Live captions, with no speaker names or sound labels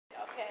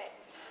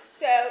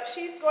So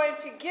she's going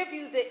to give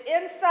you the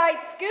inside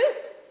scoop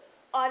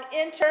on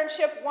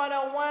Internship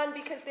 101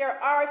 because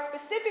there are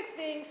specific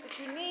things that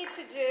you need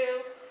to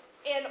do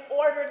in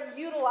order to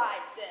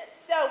utilize this.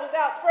 So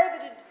without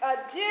further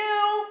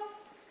ado,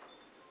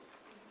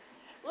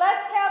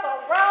 let's have a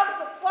round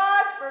of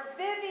applause for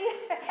Vivian.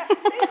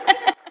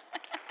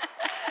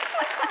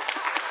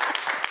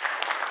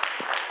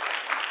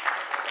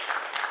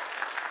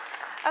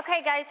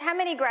 Okay, guys, how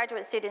many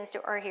graduate students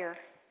are here?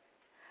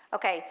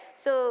 Okay,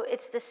 so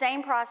it's the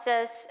same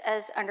process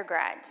as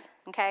undergrads,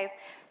 okay?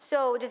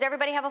 So does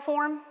everybody have a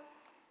form?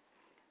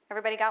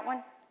 Everybody got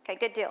one? Okay,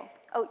 good deal.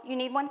 Oh, you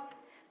need one?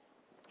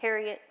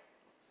 Harriet?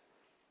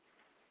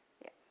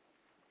 Yeah.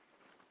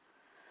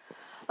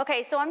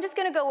 Okay, so I'm just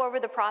gonna go over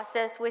the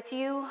process with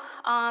you.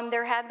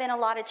 There have been a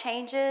lot of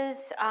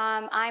changes.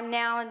 I'm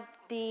now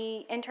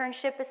the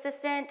internship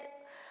assistant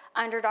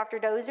under Dr.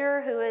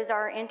 Dozer, who is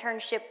our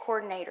internship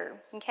coordinator,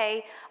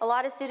 okay? A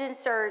lot of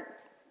students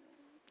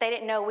they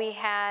didn't know we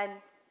had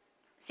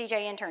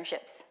CJ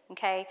internships,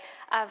 okay?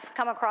 I've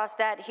come across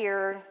that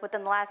here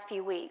within the last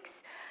few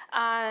weeks.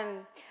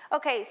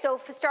 Okay, so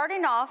for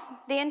starting off,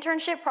 the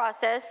internship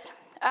process,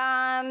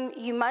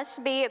 you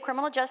must be a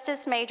criminal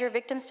justice major,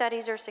 victim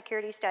studies, or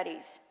security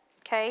studies,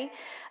 okay?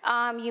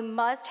 You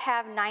must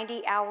have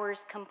 90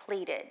 hours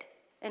completed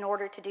in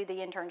order to do the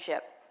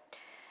internship.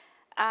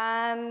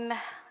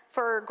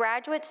 For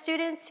graduate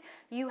students,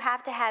 you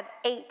have to have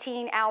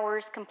 18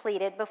 hours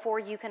completed before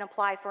you can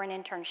apply for an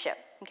internship,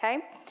 okay?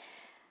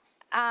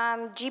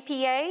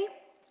 GPA,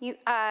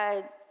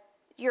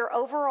 your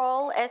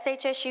overall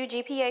SHSU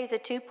GPA is a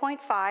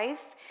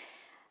 2.5,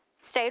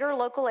 state or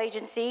local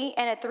agency,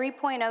 and a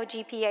 3.0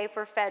 GPA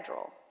for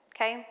federal,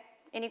 okay?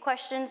 Any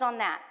questions on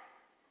that?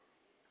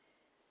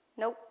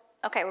 Nope.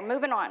 Okay, we're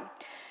moving on.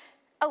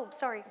 Oh,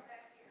 sorry.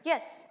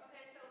 Yes.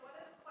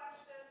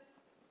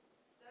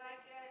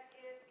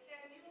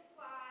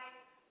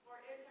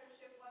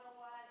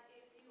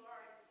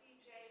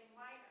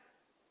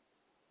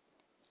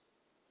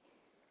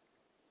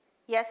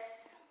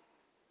 Yes.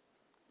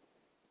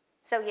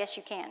 So yes,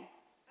 you can.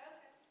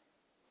 Okay.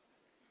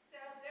 So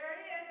there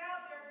it is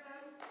out there,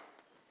 folks.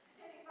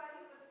 Anybody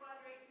who was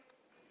wondering,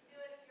 you can do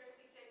it if you're a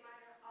CJ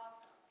minor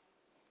also.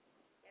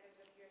 Yeah, there's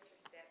a few extra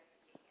steps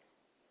that you can.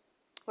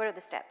 What are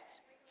the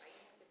steps? You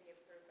have to be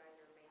approved by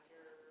your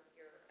major,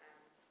 your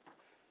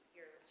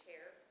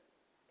chair,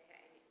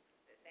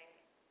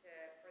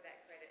 for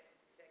that credit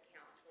to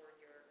count toward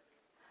your.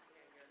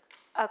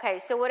 Okay,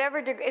 so whatever,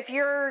 if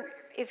your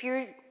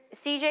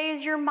CJ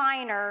is your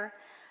minor,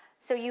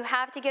 so you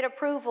have to get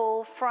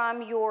approval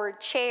from your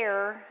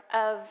chair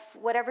of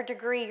whatever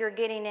degree you're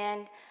getting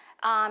in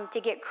to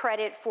get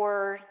credit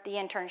for the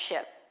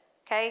internship.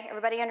 Okay,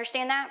 everybody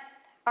understand that?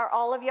 Are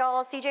all of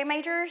y'all CJ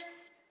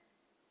majors?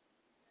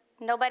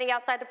 Nobody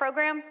outside the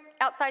program?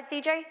 Outside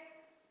CJ?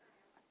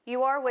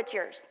 You are? What's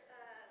yours?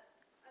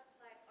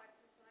 Applied arts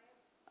and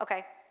science.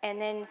 Okay,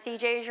 and then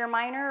CJ is your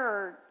minor,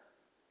 or?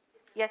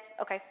 Yes,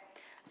 okay.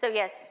 So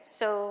yes,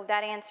 so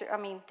that answer, I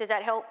mean, does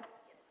that help?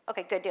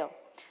 Okay, good deal.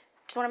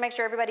 Just want to make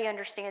sure everybody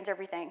understands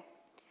everything.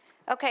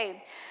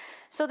 Okay,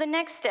 so the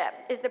next step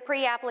is the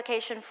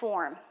pre-application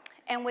form.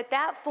 And with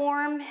that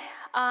form,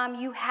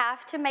 you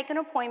have to make an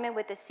appointment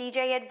with the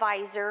CJ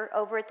advisor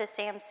over at the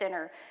SAM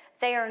Center.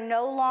 They are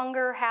no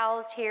longer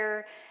housed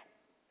here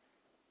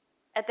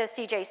at the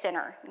CJ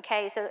Center,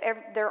 okay? So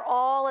they're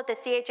all at the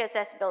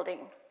CHSS building,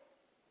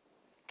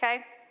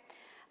 okay?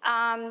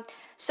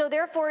 So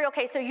therefore,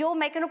 okay, so you'll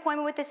make an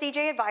appointment with the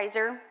CJ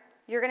advisor.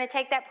 You're going to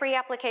take that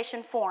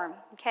pre-application form,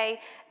 okay?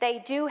 They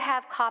do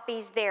have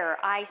copies there.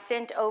 I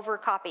sent over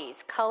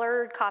copies,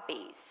 colored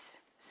copies,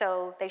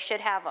 so they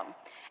should have them.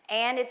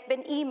 And it's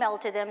been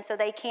emailed to them so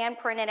they can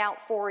print it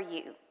out for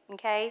you,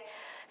 okay?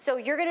 So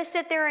you're going to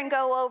sit there and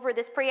go over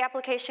this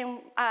pre-application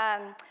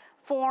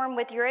form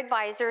with your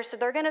advisor. So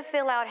they're going to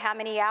fill out how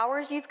many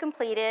hours you've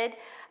completed.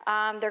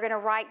 They're going to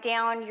write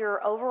down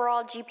your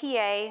overall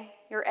GPA,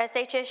 your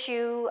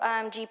SHSU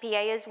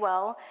GPA as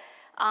well.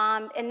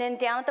 And then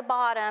down at the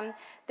bottom,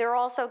 they're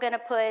also going to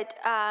put,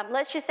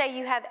 let's just say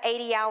you have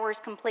 80 hours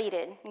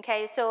completed,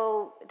 okay?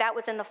 So that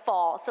was in the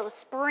fall. So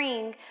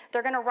spring,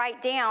 they're going to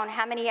write down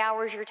how many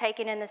hours you're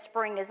taking in the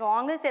spring, as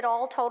long as it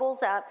all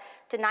totals up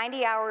to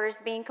 90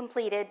 hours being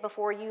completed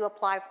before you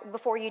apply,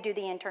 before you do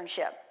the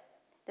internship.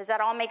 Does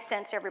that all make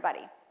sense to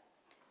everybody?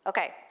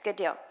 Okay, good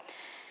deal.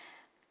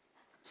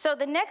 So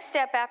the next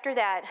step after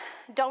that,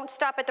 don't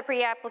stop at the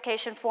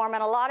pre-application form.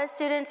 And a lot of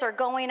students are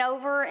going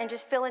over and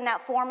just filling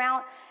that form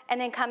out and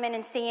then come in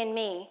and seeing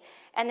me.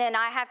 And then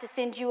I have to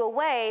send you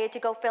away to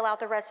go fill out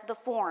the rest of the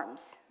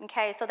forms.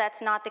 Okay, so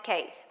that's not the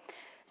case.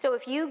 So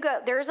if you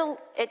go,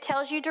 it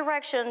tells you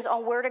directions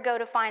on where to go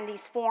to find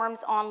these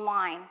forms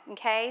online,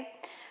 okay?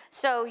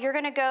 So you're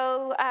gonna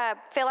go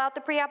fill out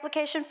the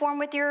pre-application form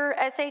with your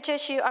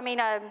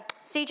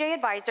CJ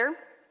advisor.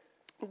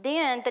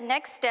 Then the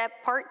next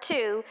step, part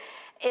 2,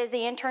 is the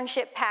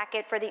internship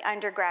packet for the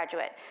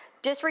undergraduate.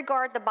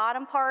 Disregard the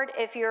bottom part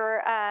if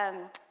you're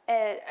an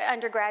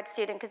undergrad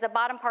student, because the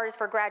bottom part is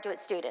for graduate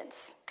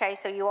students. Okay,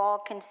 so you all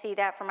can see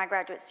that for my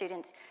graduate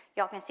students.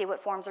 Y'all can see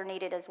what forms are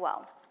needed as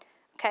well.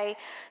 Okay,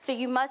 so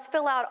you must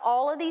fill out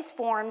all of these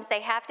forms.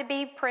 They have to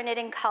be printed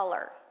in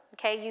color.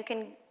 Okay, you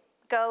can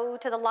go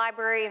to the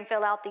library and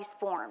fill out these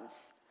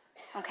forms.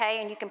 Okay,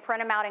 and you can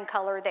print them out in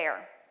color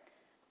there.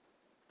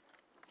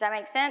 Does that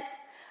make sense?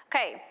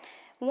 Okay,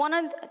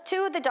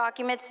 two of the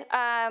documents,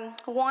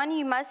 one,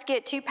 you must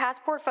get 2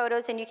 passport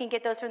photos, and you can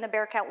get those from the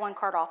Bearcat One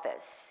Card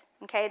office.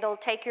 Okay, they'll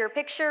take your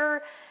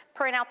picture,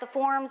 print out the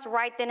forms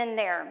right then and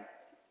there.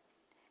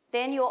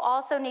 Then you'll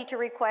also need to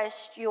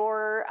request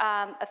your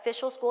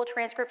official school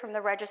transcript from the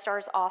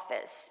registrar's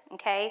office,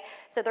 okay?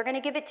 So they're gonna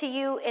give it to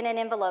you in an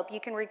envelope. You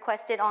can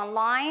request it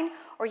online,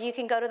 or you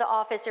can go to the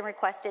office and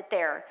request it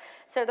there.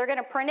 So they're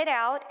gonna print it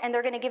out, and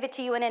they're gonna give it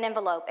to you in an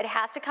envelope. It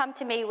has to come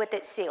to me with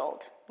it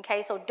sealed,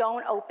 okay? So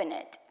don't open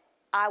it.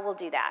 I will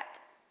do that,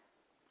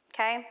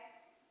 okay?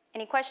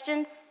 Any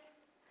questions?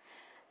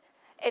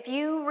 If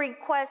you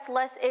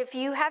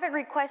haven't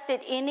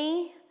requested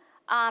any,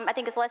 I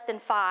think it's less than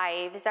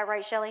 5. Is that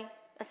right, Shelley?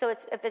 So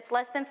if it's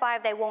less than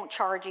 5, they won't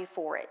charge you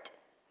for it.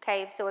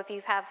 Okay, so if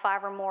you have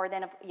 5 or more,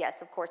 then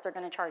yes, of course, they're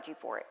going to charge you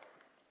for it.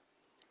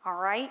 All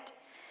right.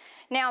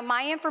 Now,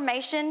 my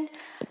information,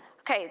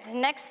 okay, the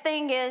next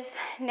thing is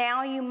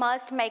now you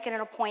must make an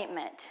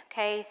appointment.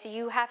 Okay, so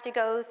you have to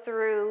go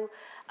through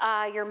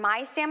your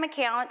MySam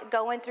account,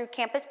 go in through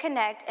Campus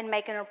Connect, and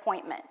make an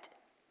appointment.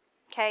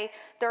 Okay,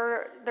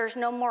 there's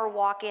no more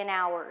walk-in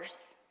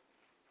hours.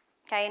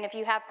 Okay, and if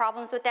you have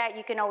problems with that,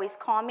 you can always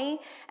call me,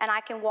 and I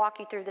can walk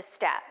you through the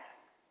step.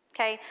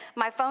 Okay,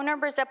 my phone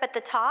number is up at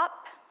the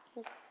top,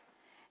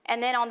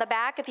 and then on the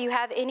back, if you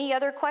have any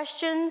other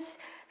questions,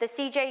 the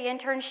CJ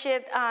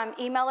Internship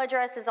email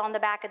address is on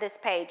the back of this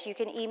page. You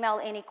can email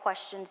any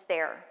questions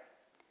there.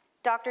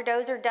 Dr.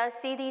 Dozer does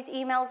see these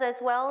emails as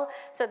well,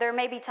 so there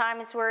may be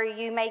times where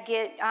you may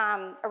get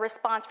a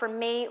response from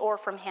me or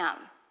from him.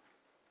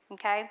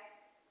 Okay?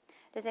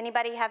 Does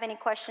anybody have any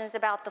questions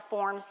about the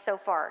forms so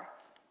far?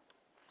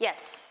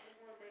 Yes.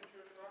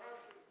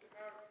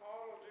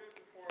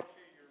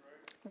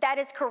 That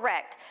is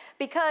correct.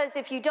 Because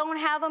if you don't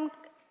have them,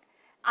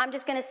 I'm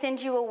just going to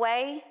send you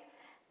away,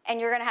 and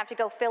you're going to have to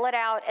go fill it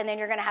out, and then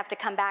you're going to have to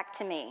come back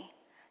to me.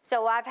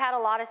 So I've had a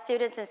lot of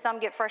students, and some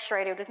get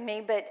frustrated with me,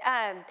 but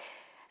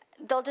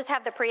they'll just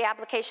have the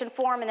pre-application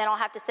form, and then I'll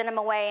have to send them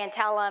away and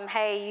tell them,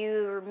 hey,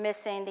 you're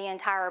missing the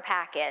entire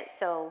packet.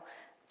 So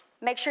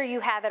make sure you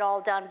have it all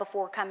done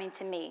before coming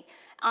to me.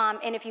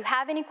 And if you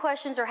have any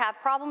questions or have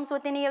problems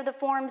with any of the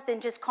forms, then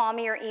just call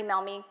me or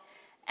email me,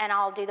 and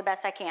I'll do the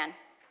best I can.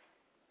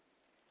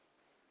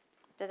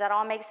 Does that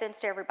all make sense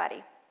to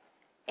everybody?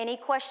 Any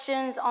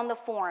questions on the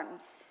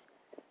forms?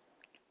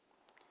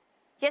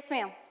 Yes,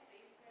 ma'am.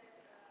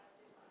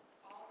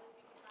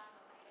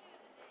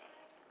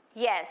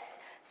 Yes.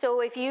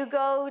 So if you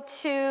go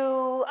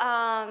to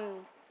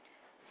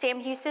Sam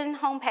Houston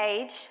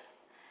homepage,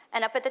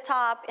 and up at the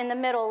top, in the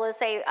middle, it'll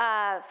say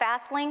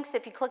fast links.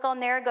 If you click on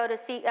there, go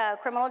to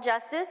criminal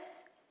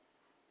justice.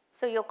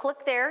 So you'll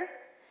click there.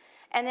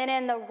 And then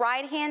in the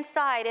right-hand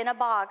side, in a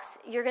box,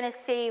 you're going to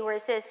see where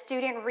it says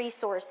student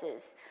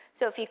resources.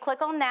 So if you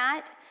click on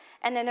that,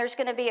 and then there's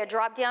going to be a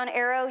drop-down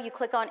arrow, you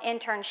click on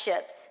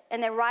internships.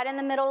 And then right in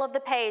the middle of the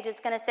page, it's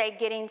going to say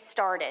getting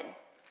started.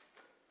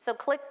 So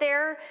click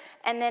there,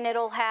 and then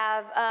it'll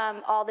have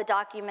all the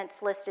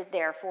documents listed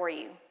there for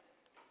you.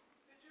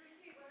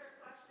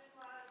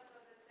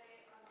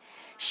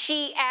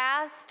 She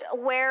asked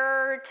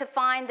where to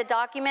find the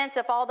documents,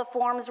 if all the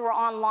forms were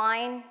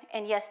online,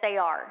 and yes, they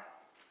are.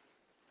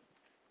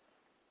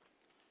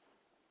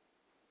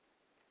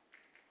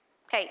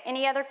 Okay,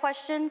 any other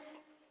questions?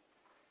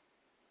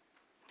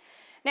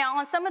 Now,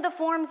 on some of the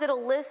forms,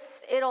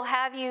 it'll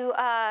have you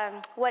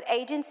what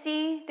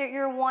agency that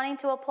you're wanting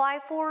to apply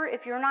for.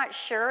 If you're not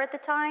sure at the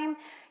time,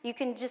 you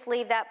can just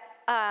leave that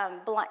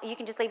you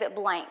can just leave it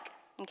blank.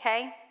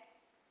 Okay.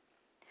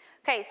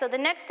 Okay, so the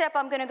next step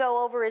I'm going to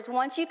go over is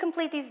once you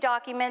complete these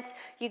documents,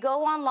 you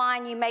go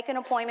online, you make an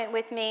appointment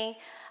with me,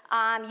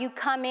 you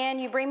come in,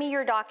 you bring me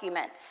your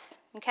documents,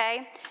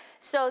 okay?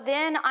 So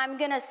then I'm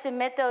going to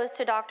submit those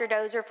to Dr.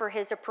 Dozer for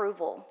his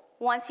approval.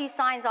 Once he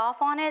signs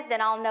off on it,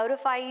 then I'll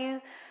notify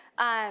you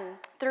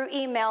through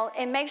email,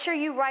 and make sure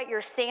you write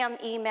your SAM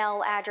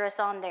email address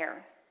on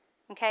there,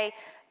 okay?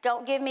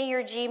 Don't give me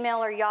your Gmail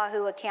or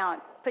Yahoo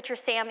account. Put your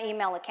SAM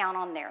email account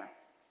on there,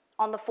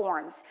 on the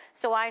forms,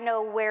 so I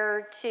know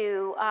where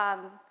to,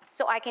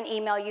 so I can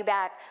email you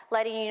back,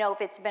 letting you know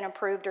if it's been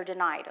approved or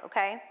denied,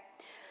 okay?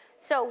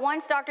 So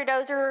once Dr.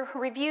 Dozer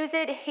reviews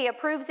it, he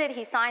approves it,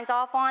 he signs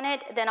off on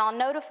it, then I'll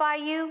notify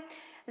you.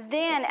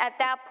 Then at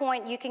that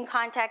point, you can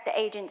contact the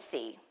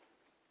agency.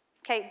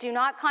 Okay, do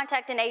not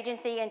contact an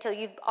agency until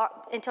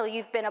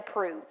you've been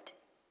approved.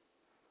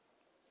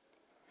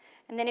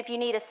 And then if you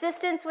need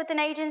assistance with an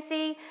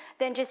agency,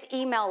 then just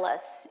email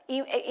us.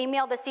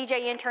 Email the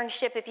CJ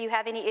Internship if you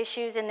have any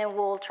issues, and then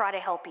we'll try to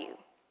help you.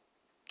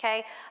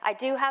 Okay, I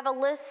do have a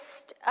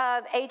list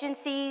of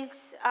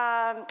agencies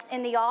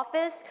in the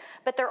office,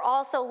 but they're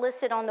also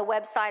listed on the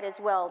website as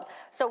well.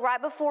 So right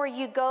before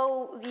you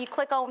go, you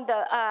click on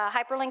the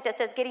hyperlink that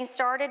says getting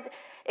started.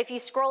 If you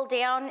scroll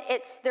down,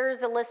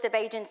 there's a list of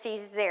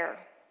agencies there.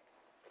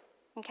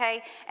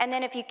 Okay, and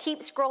then if you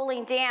keep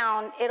scrolling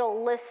down,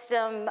 it'll list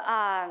them.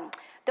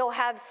 They'll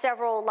have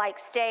several like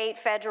state,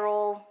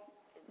 federal.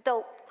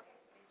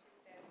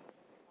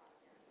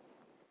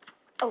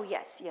 Oh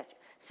yes, yes.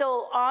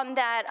 So on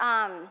that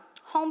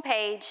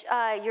homepage,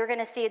 you're going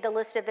to see the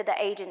list of the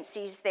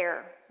agencies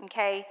there,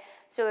 okay?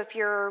 So if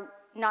you're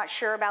not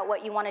sure about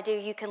what you want to do,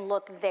 you can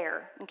look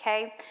there,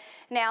 okay?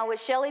 Now, what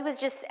Shelley was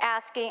just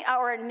asking,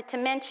 or to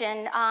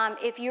mention,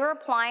 if you're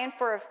applying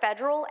for a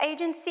federal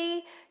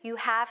agency, you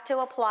have to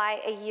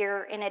apply a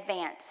year in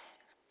advance,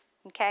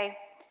 okay?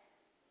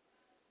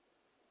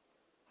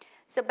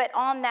 So, but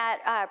on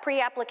that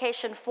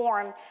pre-application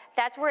form,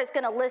 that's where it's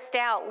going to list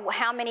out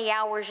how many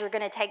hours you're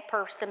going to take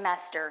per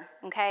semester,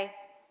 okay?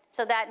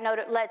 So that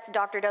lets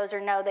Dr.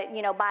 Dozer know that,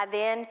 you know, by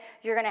then,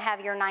 you're going to have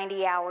your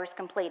 90 hours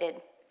completed.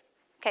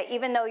 Okay,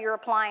 even though you're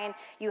applying,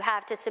 you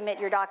have to submit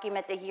your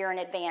documents a year in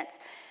advance.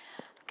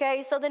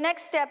 Okay, so the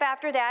next step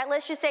after that,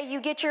 let's just say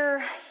you get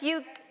your,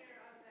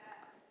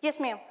 yes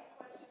ma'am.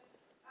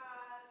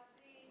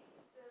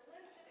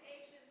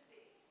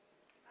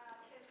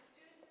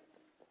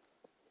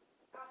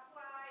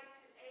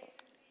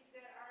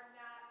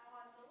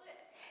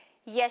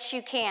 Yes,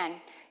 you can.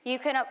 You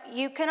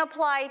can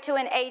apply to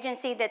an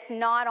agency that's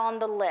not on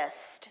the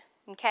list,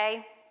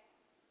 okay?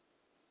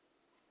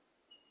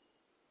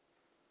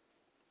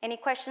 Any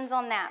questions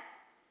on that?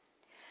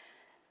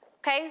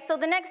 Okay, so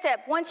the next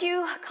step, once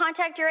you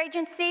contact your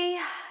agency,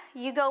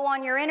 you go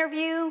on your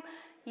interview,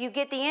 you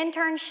get the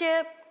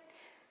internship.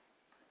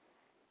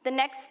 The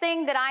next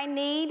thing that I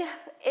need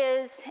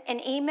is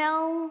an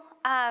email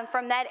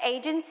from that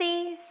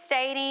agency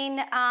stating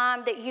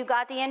that you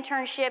got the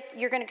internship.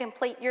 You're going to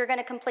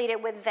complete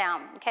it with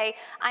them. Okay,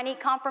 I need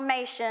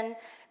confirmation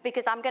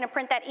because I'm going to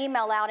print that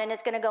email out and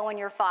it's going to go in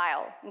your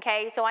file.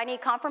 Okay, so I need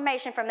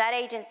confirmation from that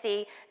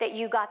agency that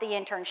you got the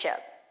internship.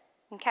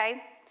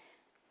 Okay.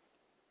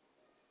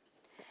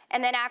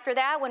 And then after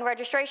that, when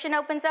registration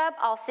opens up,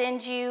 I'll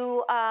send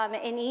you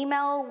an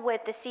email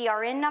with the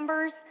CRN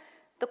numbers,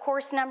 the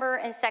course number,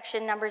 and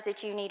section numbers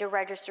that you need to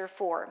register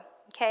for,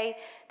 okay?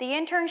 The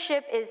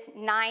internship is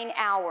 9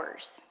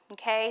 hours,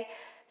 okay?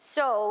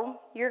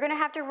 So you're gonna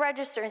have to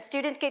register, and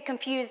students get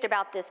confused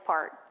about this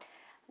part,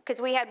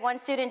 because we had one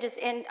student just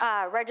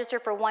register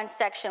for one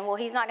section. Well,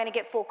 he's not gonna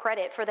get full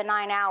credit for the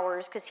 9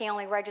 hours because he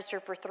only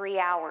registered for 3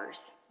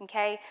 hours,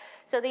 okay?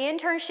 So the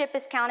internship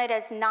is counted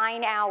as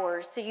 9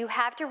 hours, so you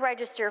have to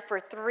register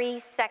for 3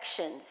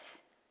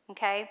 sections,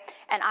 okay?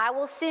 And I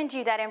will send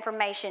you that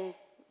information,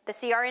 the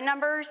CRN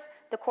numbers,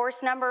 the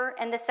course number,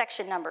 and the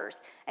section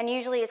numbers. And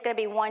usually it's gonna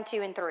be 1,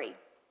 2, and 3,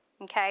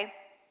 okay?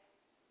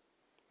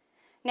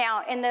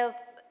 Now, in the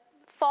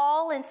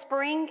fall and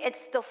spring,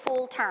 it's the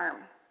full term.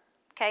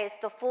 Okay, it's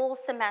the full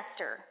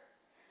semester.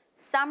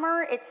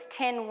 Summer, it's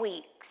 10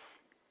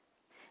 weeks.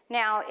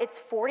 Now, it's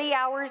 40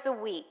 hours a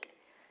week.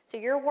 So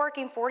you're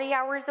working 40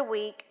 hours a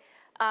week.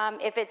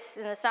 If it's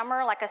in the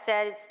summer, like I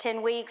said, it's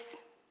 10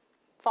 weeks.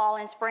 Fall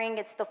and spring,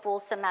 it's the full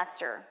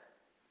semester.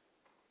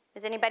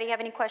 Does anybody have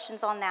any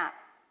questions on that?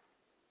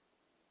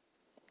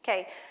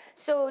 Okay,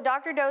 so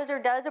Dr.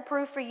 Dozer does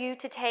approve for you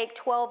to take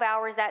 12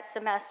 hours that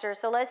semester.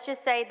 So let's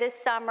just say this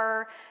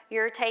summer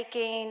you're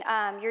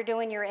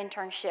doing your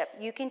internship.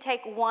 You can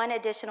take 1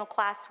 additional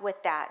class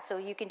with that. So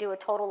you can do a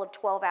total of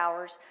 12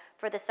 hours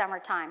for the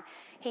summertime.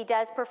 He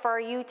does prefer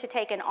you to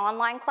take an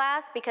online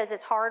class because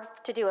it's hard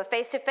to do a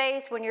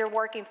face-to-face when you're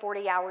working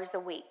 40 hours a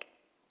week,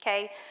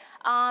 okay?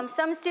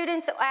 Some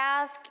students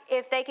ask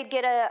if they could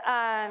get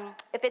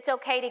if it's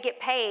okay to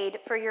get paid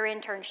for your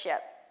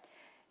internship.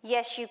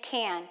 Yes, you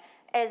can,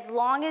 as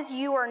long as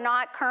you are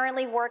not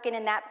currently working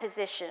in that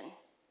position,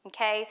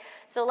 okay?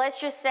 So let's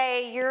just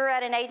say you're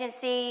at an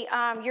agency,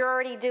 you're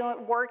already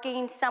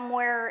working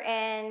somewhere,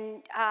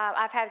 and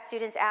I've had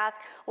students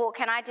ask, well,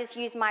 can I just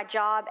use my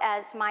job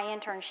as my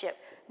internship?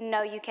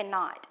 No, you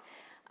cannot,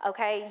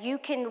 okay? You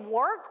can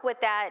work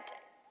with that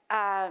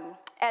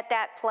at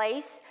that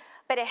place,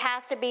 but it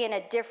has to be in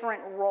a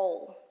different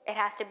role. It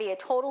has to be a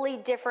totally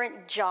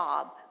different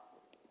job,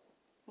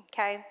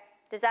 okay?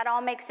 Does that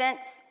all make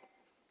sense?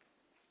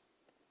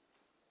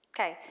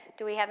 Okay,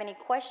 do we have any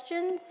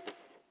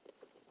questions?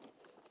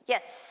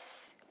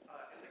 Yes? In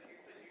the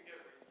case that you get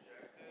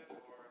rejected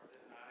or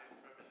denied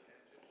from an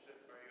internship,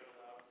 are you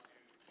allowed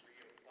to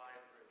reapply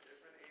for a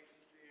different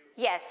agency?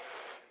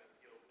 Yes.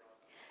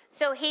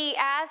 So he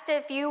asked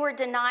if you were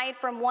denied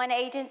from one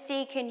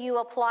agency, can you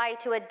apply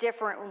to a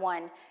different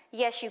one?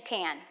 Yes, you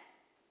can.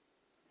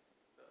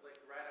 So, like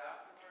right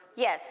afterwards?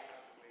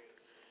 Yes.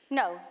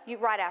 No,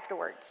 right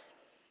afterwards.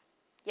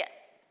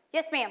 Yes.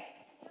 Yes, ma'am. Can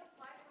you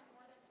apply for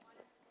more than one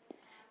at the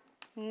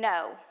same time?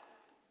 No.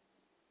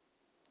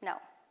 No.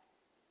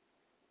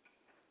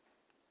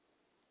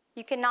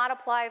 You cannot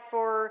apply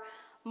for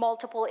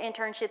multiple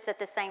internships at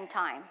the same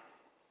time.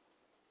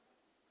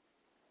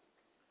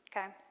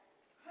 Okay.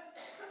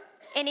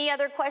 Any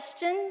other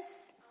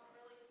questions?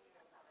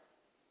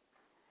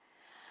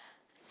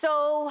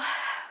 So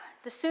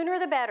the sooner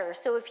the better.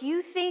 So if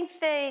you think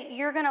that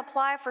you're going to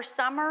apply for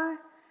summer,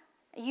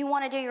 you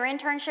want to do your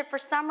internship for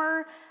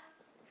summer,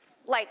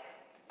 like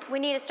we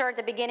need to start at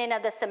the beginning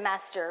of the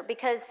semester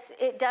because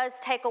it does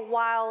take a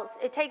while.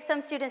 It takes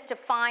some students to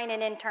find an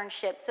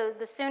internship. So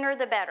the sooner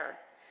the better.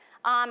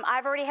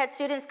 I've already had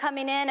students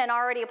coming in and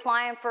already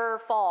applying for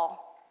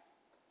fall.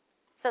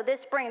 So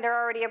this spring, they're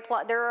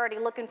already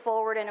looking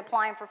forward and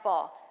applying for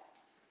fall.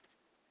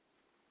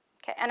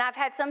 Okay, and I've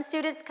had some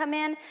students come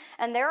in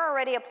and they're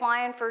already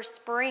applying for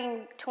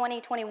spring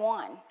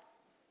 2021.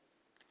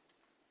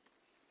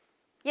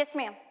 Yes,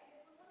 ma'am.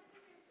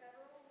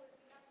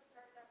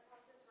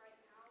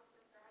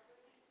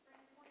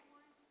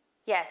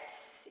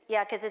 Yes,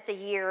 yeah, because it's a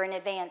year in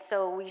advance,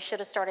 so we should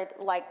have started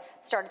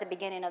at the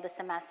beginning of the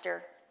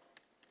semester.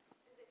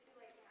 Is it too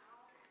late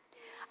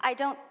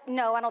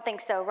now? I don't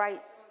think so,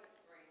 right?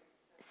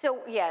 So,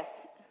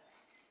 yes.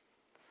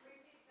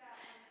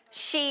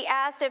 She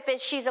asked if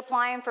she's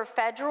applying for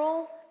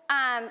federal.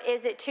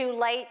 Is it too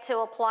late to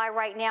apply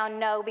right now?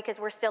 No, because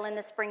we're still in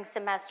the spring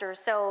semester,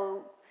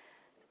 so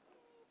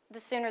the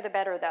sooner the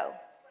better, though.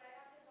 But I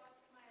have to talk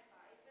to my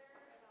advisor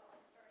about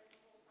like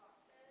starting the whole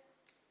process,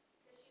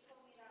 because she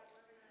told me that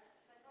we're gonna,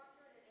 because I talked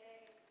to her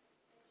today, and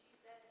she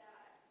said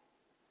that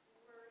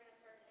we're gonna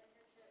start the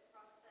internship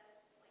process,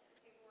 like the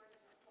paperwork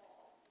in the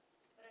fall.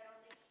 But I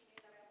don't think she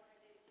knew that I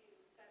wanted to do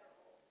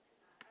federal,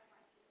 and that I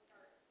might need to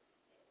start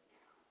it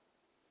now.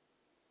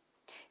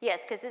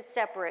 Yes, because it's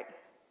separate.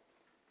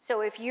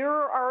 So if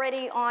you're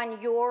already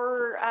on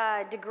your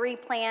degree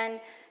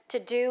plan to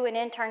do an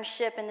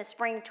internship in the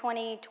spring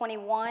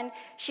 2021,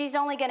 she's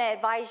only going to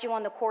advise you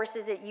on the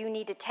courses that you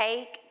need to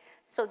take.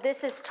 So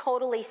this is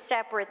totally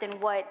separate than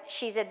what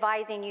she's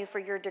advising you for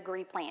your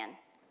degree plan.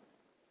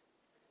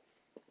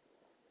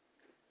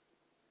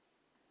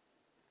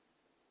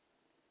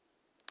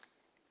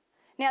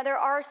 Now, there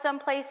are some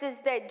places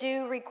that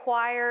do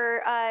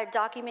require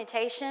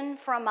documentation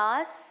from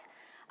us.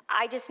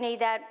 I just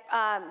need that,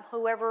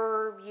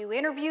 whoever you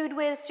interviewed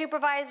with,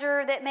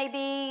 supervisor that may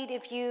be,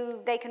 if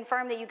they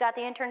confirm that you got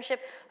the internship,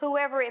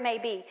 whoever it may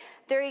be.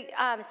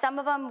 Some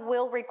of them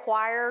will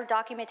require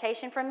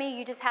documentation from me.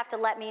 You just have to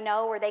let me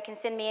know, or they can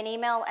send me an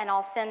email and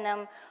I'll send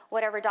them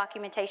whatever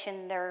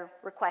documentation they're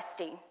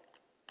requesting.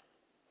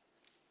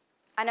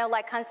 I know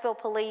like Huntsville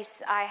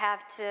Police, I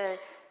have to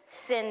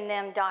send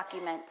them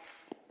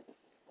documents.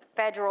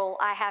 Federal,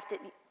 I have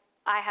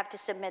to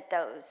submit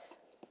those.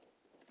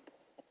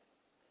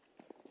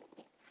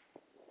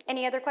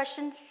 Any other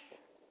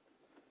questions?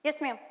 Yes,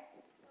 ma'am.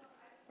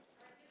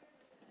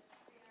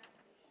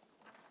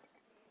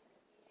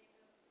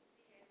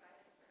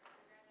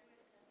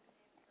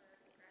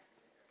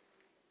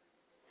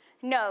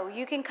 No,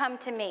 you can come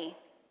to me.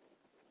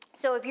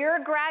 So if you're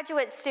a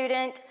graduate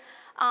student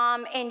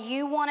and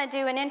you want to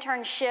do an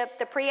internship,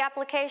 the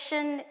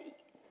pre-application,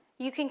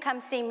 you can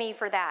come see me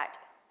for that.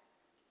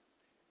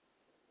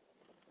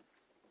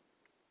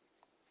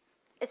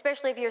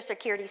 Especially if you're a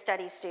security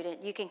studies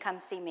student, you can come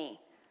see me.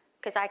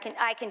 Because I can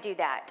do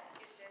that.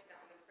 Is this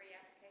on the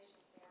pre-application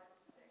form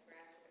that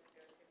graduates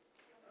go to?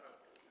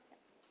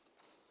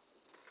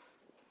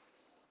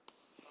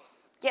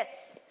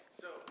 Yes.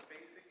 So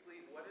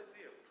basically, what is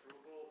the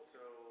approval, so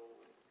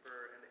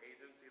for an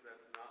agency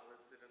that's not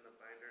listed in the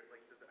binder,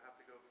 like does it have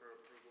to go for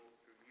approval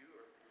through you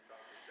or through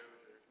Dr.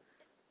 Dozier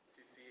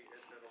to see if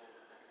it'll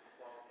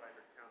qualify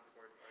or count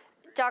towards our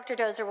Dr.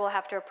 Dozier will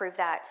have to approve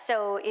that.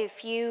 So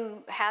if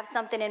you have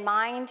something in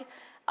mind,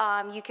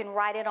 you can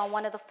write it on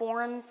one of the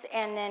forms,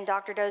 and then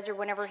Dr. Dozier,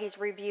 whenever he's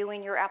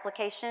reviewing your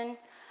application,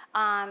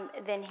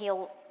 then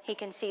he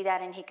can see that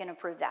and he can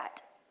approve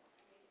that.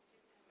 Just to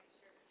make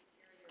sure it's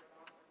security or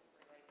law enforcement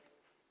related.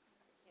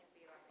 It can't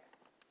be like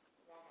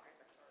a Walmart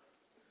as a clerk.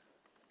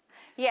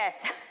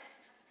 Yes.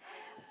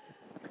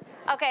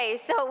 Okay,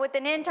 so with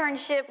an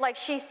internship, like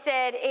she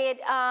said, it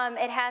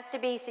has to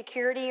be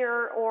security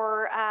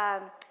or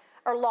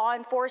law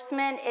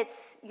enforcement.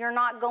 You're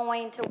not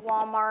going to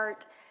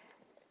Walmart,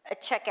 a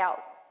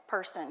checkout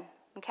person,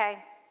 okay?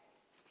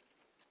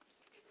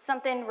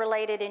 Something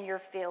related in your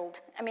field.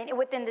 I mean,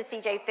 within the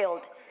CJ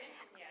field.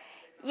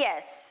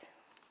 Yes.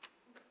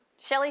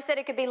 Shelley said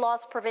it could be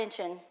loss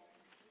prevention.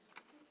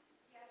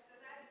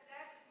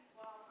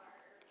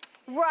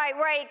 Right,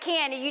 it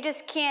can. You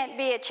just can't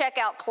be a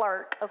checkout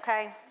clerk,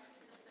 okay?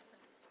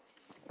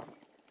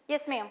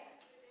 Yes, ma'am.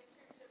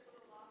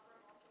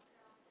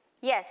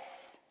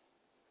 Yes.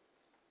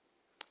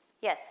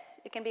 Yes,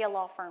 it can be a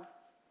law firm.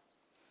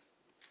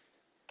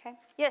 Okay,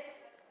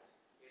 yes?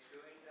 If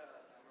doing the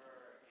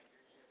summer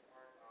internship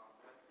part,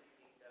 when do you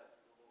need the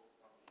approval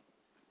from the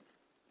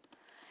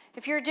agency?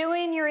 If you're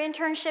doing your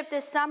internship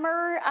this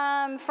summer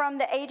from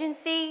the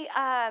agency,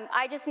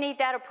 I just need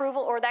that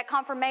approval or that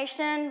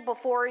confirmation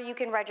before you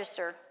can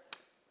register.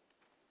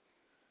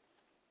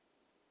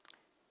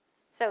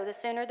 So the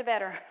sooner the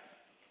better.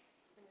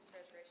 When does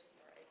registration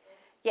start, April?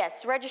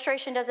 Yes,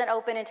 registration doesn't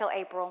open until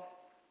April.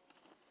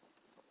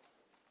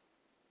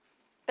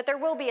 But there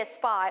will be a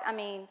spot. I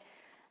mean,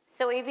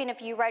 so even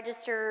if you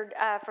registered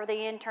for the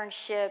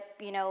internship,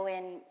 you know,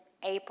 in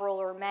April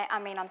or May,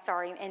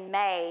 in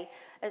May,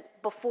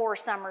 before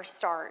summer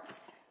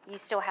starts, you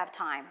still have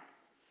time.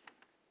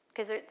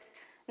 Because it's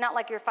not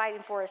like you're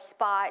fighting for a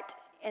spot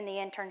in the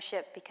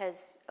internship,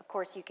 because of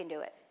course you can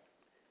do it.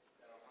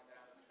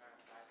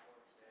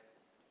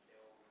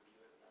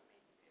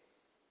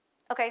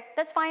 Okay,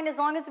 that's fine, as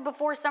long as it's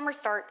before summer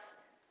starts,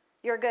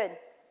 you're good.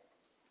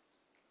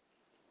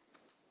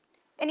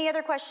 Any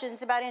other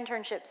questions about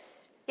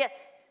internships?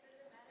 Yes?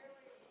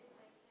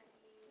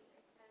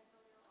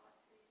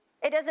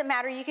 It doesn't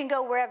matter, you can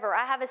go wherever.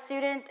 I have a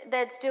student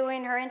that's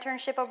doing her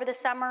internship over the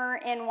summer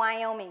in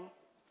Wyoming.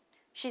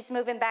 She's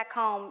moving back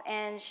home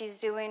and she's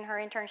doing her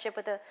internship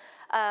with the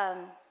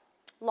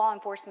law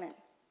enforcement.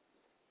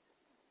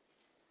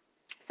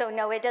 So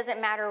no, it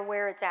doesn't matter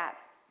where it's at.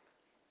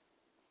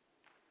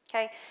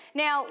 Okay,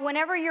 now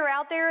whenever you're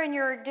out there and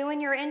you're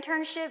doing your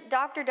internship,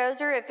 Dr.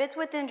 Dozer, if it's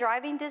within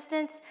driving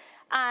distance,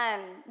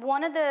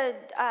 one of the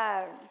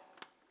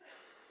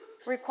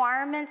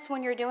requirements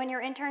when you're doing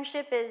your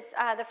internship is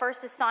the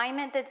first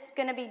assignment that's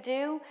going to be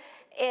due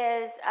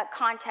is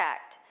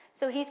contact.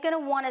 So he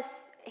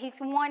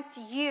wants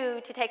you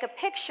to take a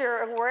picture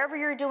of wherever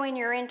you're doing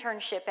your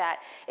internship at.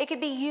 It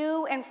could be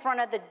you in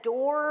front of the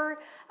door,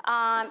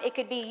 it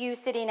could be you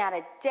sitting at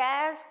a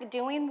desk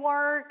doing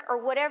work, or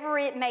whatever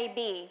it may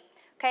be.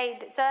 Okay,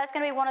 so that's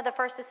going to be one of the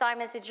first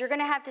assignments, is you're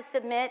going to have to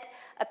submit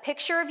a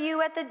picture of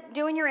you at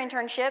doing your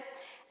internship,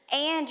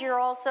 and you're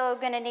also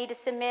going to need to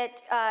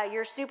submit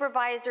your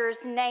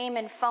supervisor's name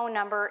and phone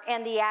number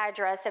and the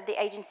address of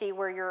the agency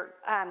where you're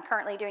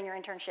currently doing your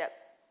internship.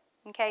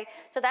 Okay,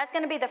 so that's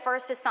going to be the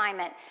first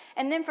assignment.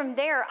 And then from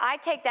there, I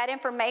take that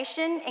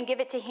information and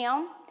give it to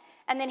him,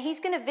 and then he's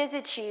going to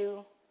visit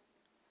you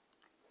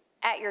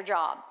at your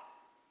job.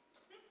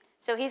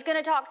 So he's going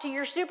to talk to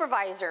your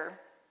supervisor.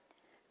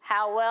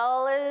 How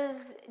well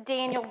is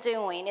Daniel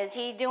doing? Is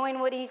he doing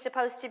what he's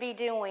supposed to be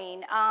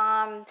doing?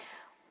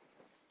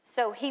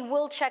 So he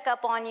will check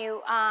up on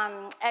you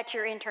at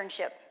your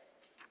internship.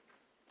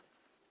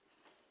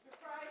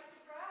 Surprise,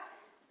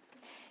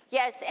 surprise.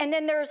 Yes, and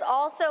then there's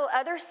also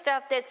other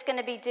stuff that's going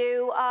to be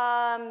due,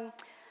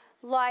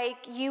 like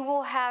you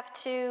will have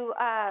to,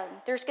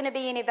 there's going to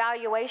be an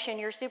evaluation.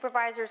 Your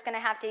supervisor is going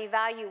to have to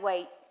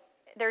evaluate.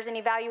 There's an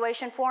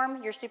evaluation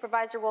form. Your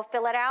supervisor will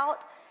fill it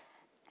out,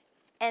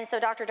 and so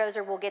Dr.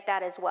 Dozer will get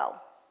that as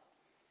well.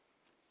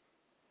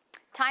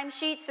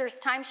 Timesheets, there's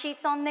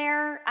timesheets on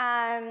there.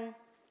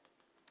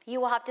 You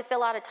will have to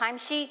fill out a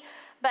timesheet,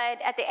 but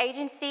at the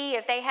agency,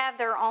 if they have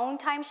their own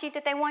timesheet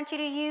that they want you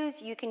to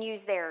use, you can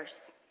use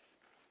theirs.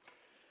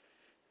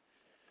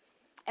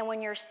 And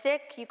when you're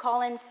sick, you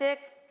call in sick,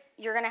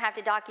 you're going to have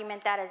to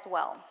document that as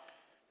well.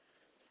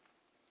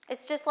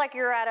 It's just like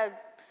you're at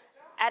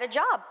a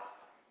job.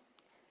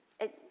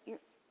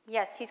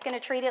 Yes, he's going to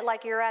treat it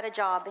like you're at a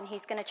job, and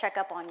he's going to check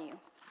up on you.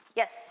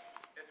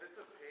 Yes? If it's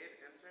a paid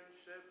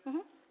internship,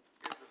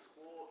 is the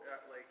school, are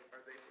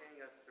they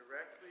paying us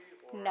directly,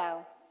 or No.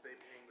 are they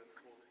paying the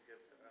school to give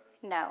to us?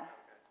 No.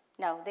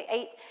 Okay.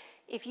 No.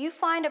 If you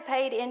find a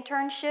paid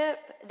internship,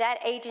 that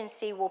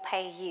agency will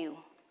pay you.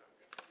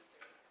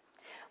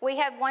 We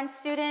have one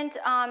student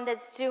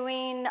that's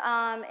doing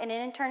an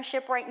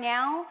internship right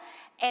now,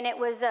 and it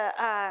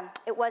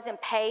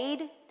wasn't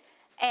paid,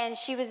 and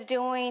she was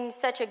doing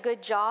such a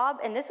good job,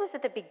 and this was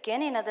at the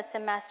beginning of the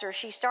semester.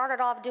 She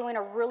started off doing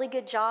a really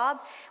good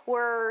job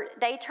where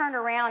they turned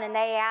around and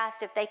they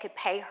asked if they could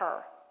pay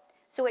her.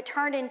 So it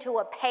turned into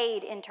a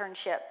paid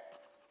internship,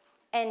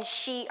 and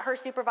her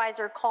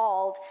supervisor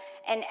called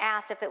and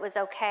asked if it was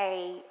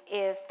okay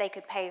if they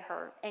could pay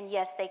her, and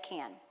yes, they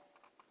can.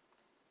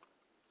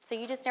 So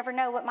you just never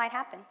know what might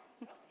happen.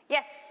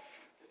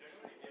 Yes? Is there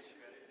any way to get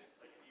credit?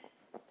 Like if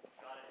you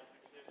got an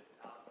internship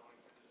without going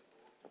through the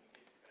school, can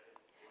you get credit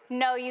for it?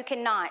 No, you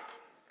cannot.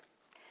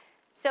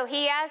 So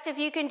he asked if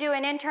you can do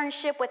an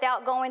internship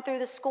without going through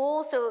the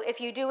school. So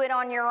if you do it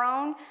on your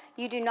own,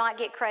 you do not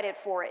get credit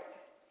for it.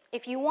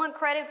 If you want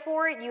credit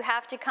for it, you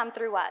have to come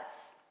through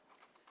us.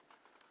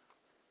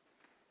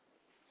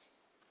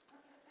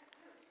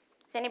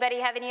 Does anybody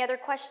have any other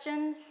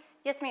questions?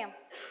 Yes, ma'am.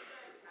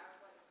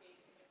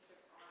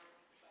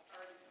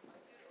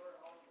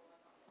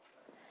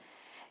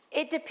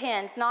 It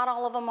depends. Not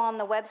all of them on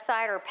the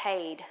website are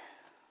paid.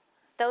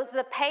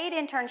 The paid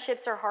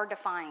internships are hard to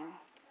find.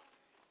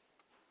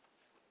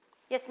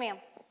 Yes, ma'am.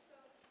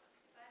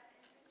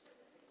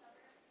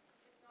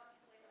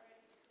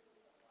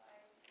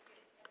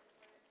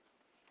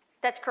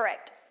 That's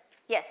correct.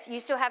 Yes,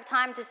 you still have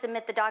time to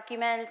submit the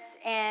documents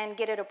and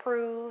get it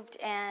approved,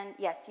 and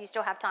yes, you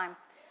still have time.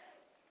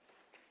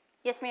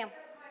 Yes, ma'am.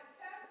 Pass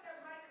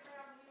that mic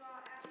around when you all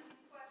ask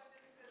these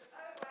questions, because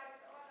otherwise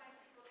the online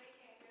people, they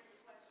can't hear the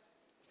questions.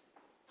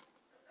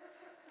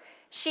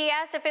 She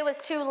asked if it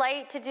was too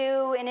late to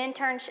do an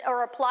internship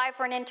or apply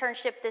for an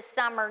internship this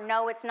summer.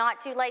 No, it's not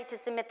too late to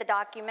submit the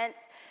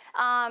documents.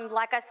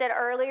 Like I said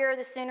earlier,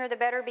 the sooner the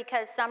better,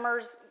 because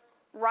summer's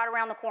right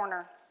around the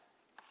corner.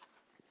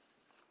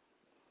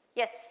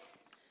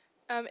 Yes?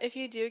 If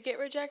you do get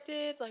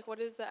rejected, like, what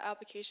is the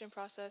application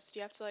process? Do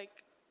you have to, like,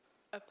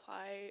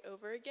 apply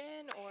over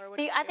again, or what?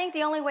 I think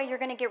the only way you're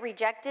going to get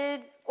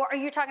rejected, or are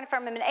you talking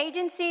from an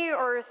agency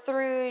or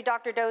through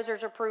Dr.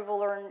 Dozer's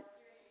approval or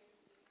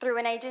through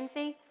an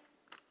agency?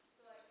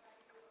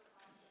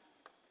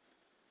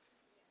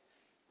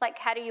 Like,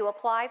 how do you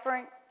apply for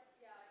it?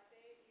 Yeah, like, say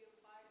you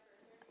applied for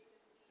a certain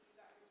agency, you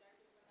got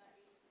rejected from that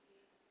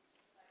agency,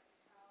 like,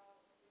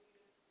 how would you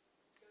just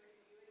go to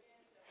you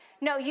again?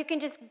 No, you can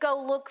just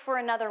go look for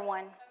another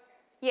one. Okay.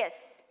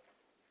 Yes.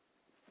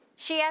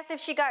 She asked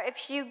if she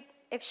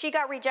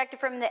got rejected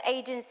from the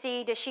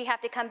agency, does she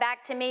have to come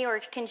back to me, or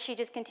can she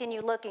just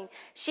continue looking?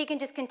 She can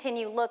just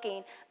continue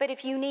looking. But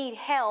if you need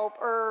help,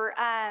 or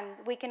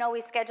we can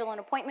always schedule an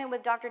appointment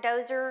with Dr.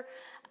 Dozer,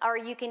 or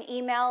you can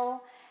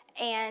email,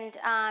 and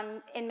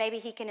maybe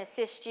he can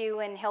assist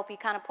you and help you,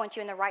 kind of point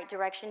you in the right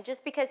direction,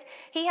 just because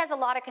he has a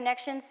lot of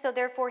connections, so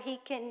therefore he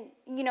can,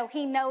 you know,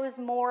 he knows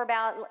more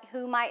about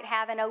who might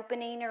have an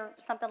opening or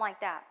something like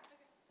that.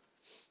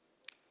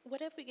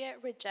 What if we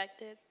get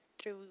rejected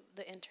through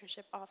the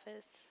internship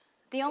office?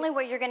 The only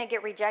way you're going to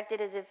get rejected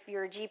is if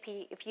you're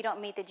if you don't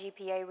meet the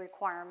GPA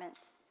requirements,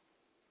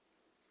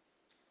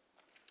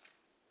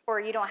 or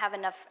you don't have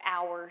enough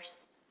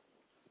hours,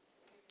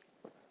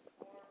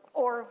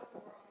 or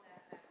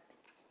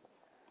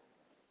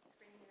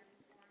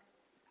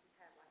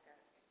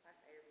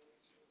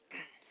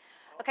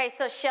okay,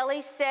 so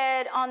Shelley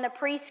said on the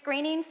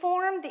pre-screening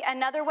form,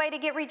 another way to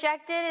get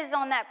rejected is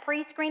on that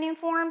pre-screening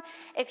form.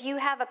 If you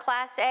have a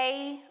Class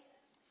A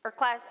or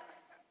Class... I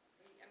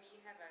mean,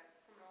 you have a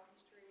criminal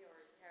history,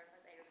 or you have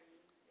Class A or B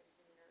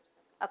misdemeanor or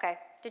something. Okay,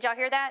 did y'all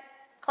hear that?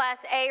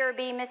 Class A or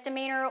B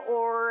misdemeanor,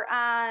 or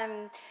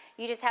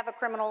you just have a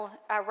criminal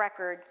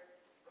record.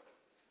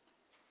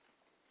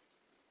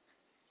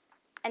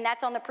 And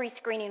that's on the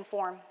pre-screening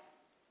form.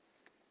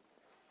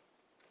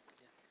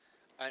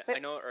 I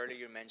know earlier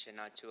you mentioned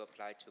not to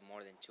apply to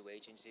more than 2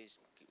 agencies.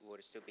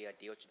 Would it still be a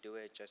deal to do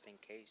it just in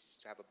case,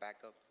 to have a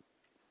backup?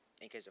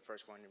 In case the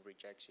first one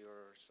rejects you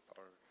or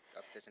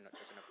doesn't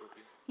approve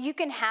you? You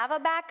can have a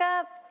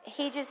backup.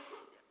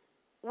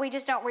 We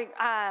just don't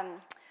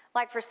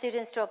like for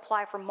students to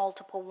apply for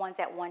multiple ones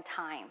at one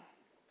time.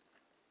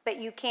 But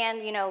you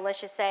can, you know,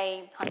 let's just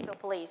say Huntsville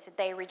Police, if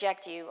they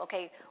reject you,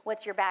 okay,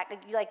 what's your back?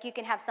 Like, you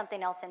can have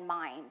something else in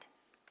mind,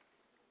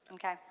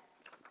 okay?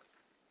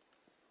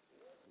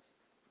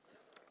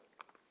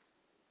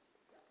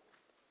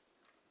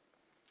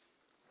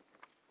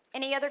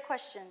 Any other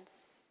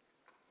questions?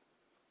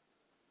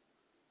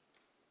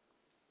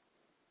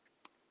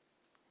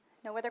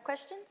 No other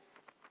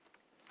questions?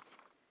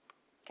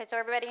 Okay, so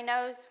everybody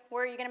knows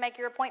where you're going to make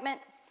your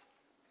appointments?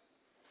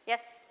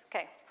 Yes?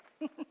 Okay.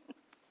 Okay,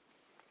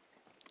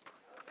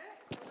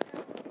 so we're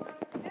going to move on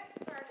to the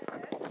next part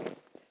of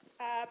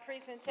this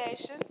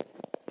presentation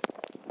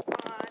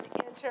on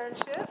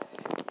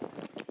internships.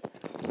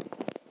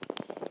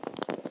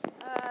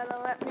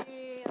 Let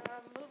me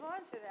move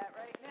on to that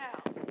right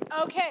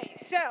now. Okay,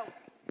 so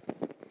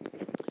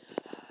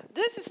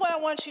this is what I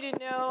want you to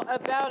know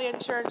about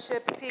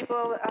internships,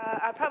 people.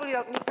 I probably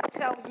don't need to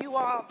tell you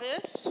all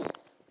this. I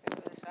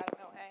don't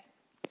know, hey.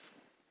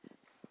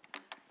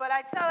 But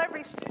I tell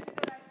every student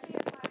that I see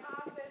in my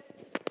office,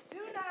 do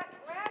not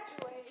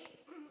graduate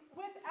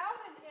without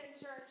an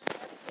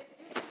internship if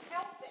you can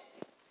help it.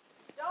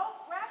 Don't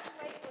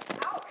graduate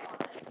without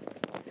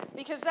one,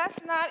 because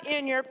that's not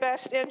in your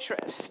best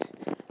interest.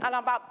 And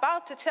I'm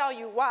about to tell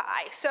you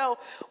why. So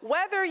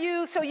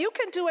you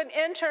can do an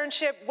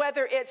internship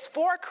whether it's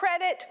for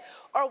credit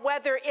or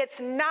whether it's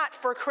not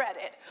for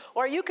credit.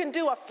 Or you can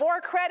do a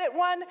for-credit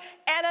one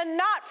and a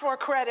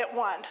not-for-credit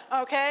one,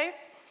 okay?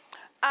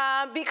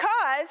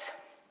 Because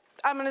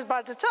I'm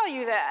about to tell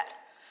you that.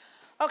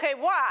 Okay,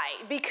 why?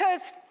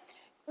 Because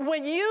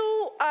when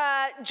you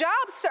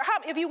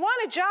if you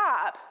want a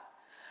job,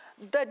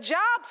 the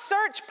job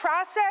search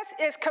process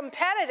is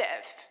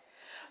competitive.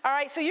 All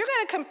right, so you're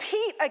going to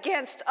compete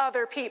against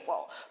other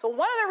people. So one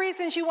of the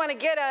reasons you want to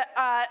get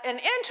an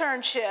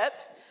internship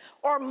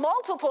or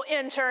multiple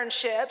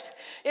internships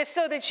is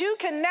so that you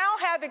can now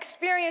have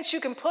experience you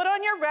can put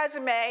on your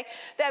resume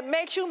that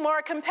makes you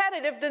more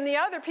competitive than the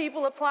other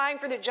people applying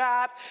for the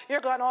job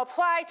you're going to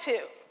apply to.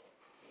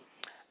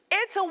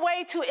 It's a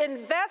way to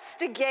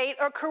investigate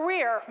a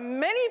career.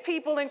 Many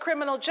people in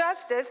criminal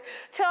justice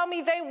tell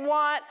me they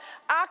want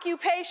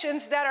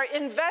occupations that are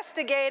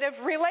investigative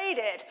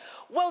related.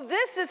 Well,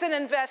 this is an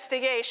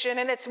investigation,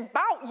 and it's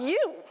about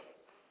you.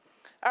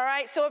 All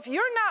right, so if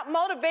you're not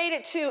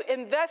motivated to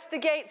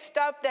investigate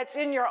stuff that's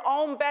in your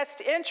own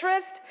best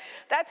interest,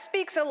 that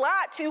speaks a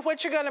lot to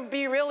what you're going to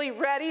be really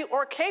ready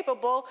or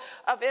capable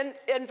of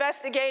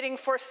investigating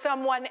for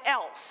someone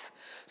else.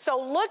 So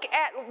look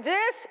at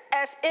this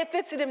as if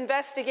it's an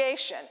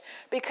investigation,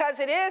 because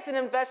it is an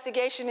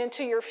investigation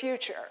into your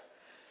future.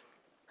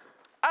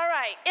 All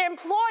right,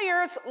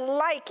 employers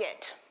like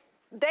it.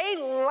 They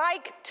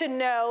like to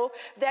know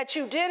that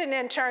you did an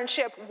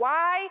internship.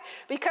 Why?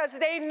 Because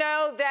they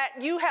know that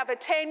you have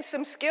attained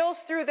some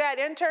skills through that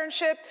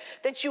internship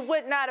that you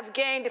would not have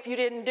gained if you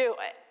didn't do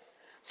it.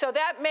 So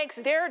that makes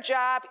their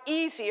job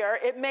easier.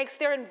 It makes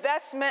their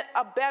investment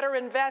a better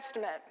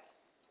investment.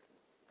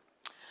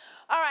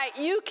 All right,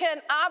 you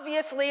can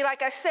obviously,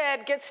 like I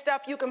said, get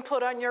stuff you can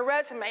put on your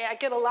resume. I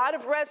get a lot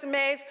of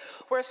resumes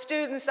where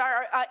students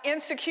are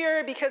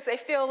insecure because they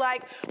feel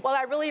like, well,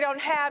 I really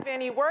don't have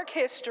any work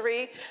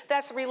history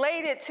that's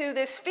related to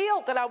this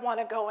field that I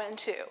want to go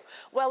into.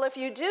 Well, if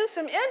you do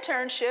some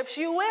internships,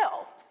 you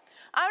will.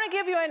 I'm going to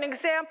give you an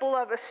example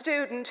of a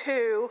student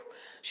who,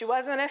 she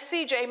wasn't a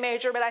CJ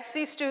major, but I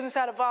see students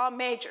out of all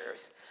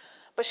majors.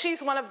 But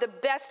she's one of the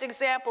best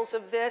examples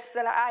of this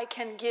that I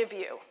can give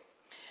you.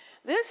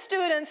 This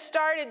student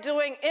started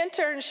doing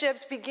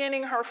internships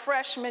beginning her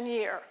freshman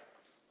year.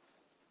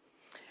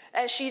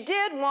 And she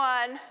did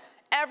one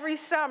every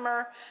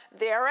summer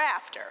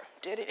thereafter.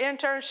 Did an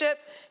internship,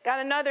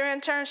 got another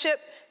internship,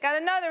 got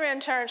another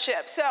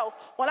internship. So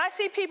when I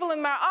see people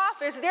in my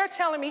office, they're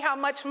telling me how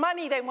much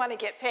money they want to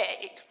get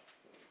paid.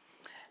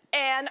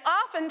 And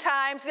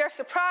oftentimes they're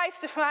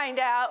surprised to find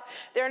out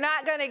they're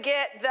not going to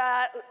get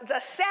the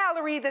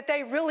salary that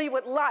they really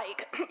would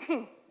like.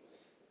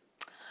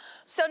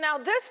 So now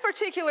this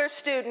particular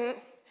student,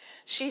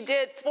 she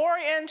did 4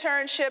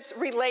 internships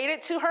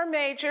related to her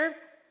major.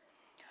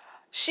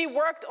 She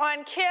worked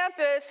on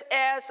campus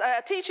as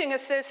a teaching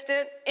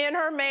assistant in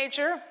her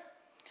major.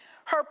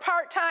 Her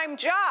part-time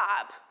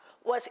job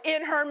was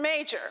in her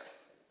major.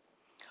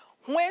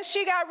 When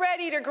she got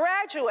ready to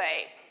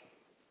graduate,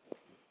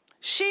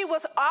 she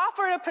was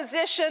offered a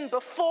position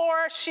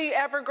before she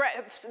ever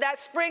graduated. That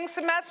spring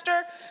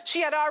semester,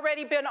 she had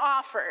already been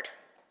offered.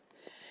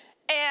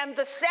 And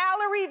the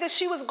salary that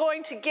she was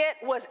going to get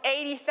was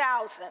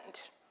 $80,000.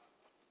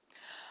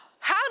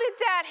 How did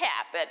that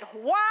happen?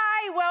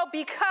 Why? Well,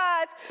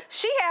 because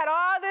she had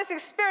all this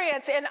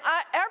experience, and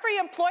every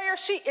employer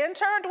she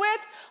interned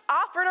with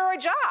offered her a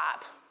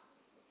job.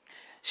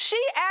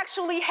 She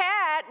actually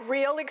had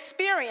real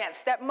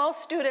experience that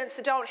most students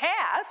don't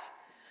have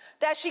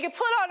that she could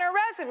put on her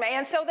resume.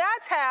 And so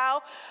that's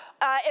how,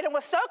 and it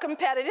was so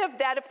competitive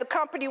that if the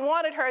company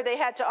wanted her, they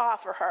had to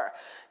offer her.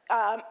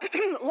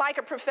 Like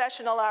a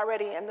professional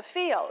already in the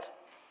field.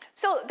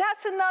 So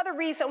that's another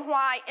reason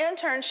why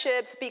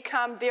internships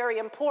become very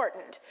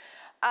important,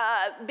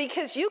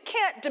 because you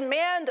can't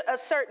demand a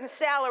certain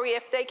salary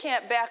if they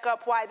can't back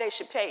up why they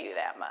should pay you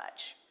that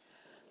much.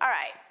 All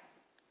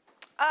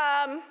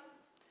right.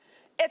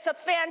 It's a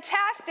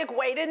fantastic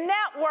way to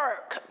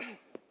network.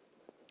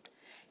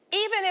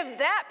 Even if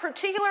that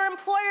particular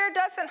employer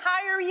doesn't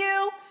hire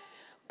you,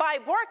 by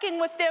working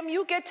with them,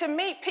 you get to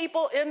meet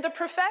people in the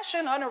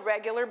profession on a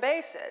regular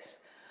basis.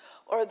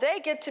 Or they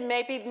get to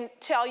maybe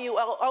tell you,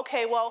 oh,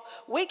 okay, well,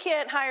 we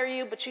can't hire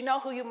you, but you know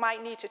who you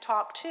might need to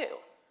talk to.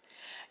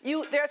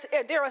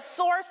 They're a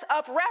source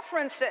of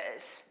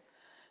references.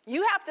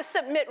 You have to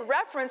submit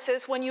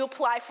references when you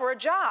apply for a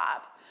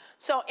job.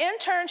 So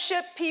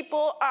internship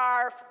people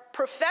are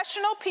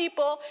professional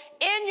people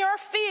in your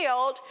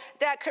field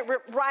that could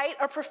write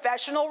a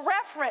professional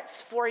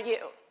reference for you.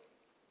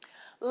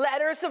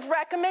 Letters of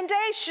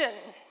recommendation.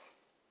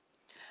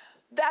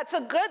 That's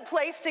a good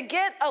place to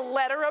get a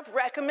letter of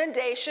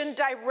recommendation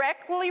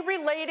directly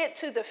related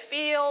to the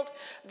field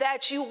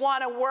that you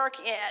want to work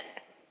in.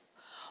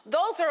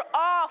 Those are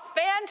all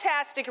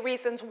fantastic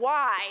reasons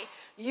why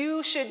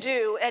you should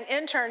do an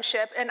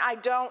internship, and I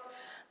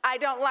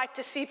don't like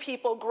to see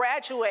people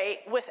graduate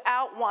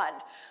without one.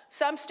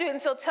 Some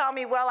students will tell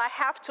me, well, I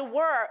have to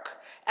work,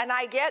 and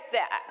I get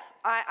that.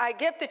 I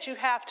get that you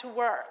have to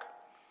work.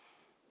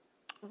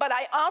 But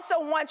I also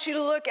want you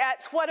to look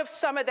at what of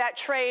some of that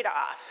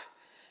trade-off.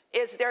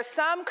 Is there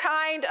some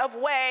kind of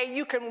way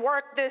you can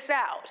work this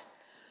out?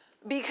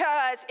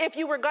 Because if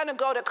you were going to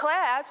go to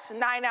class,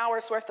 9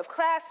 hours worth of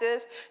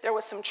classes, there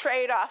was some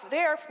trade-off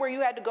there where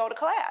you had to go to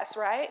class,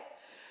 right?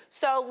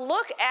 So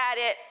look at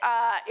it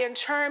in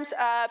terms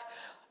of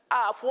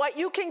what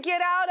you can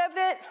get out of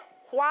it,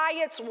 why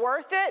it's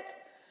worth it,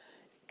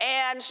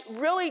 and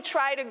really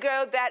try to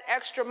go that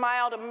extra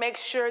mile to make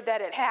sure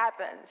that it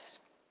happens.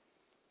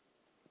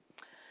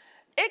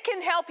 It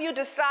can help you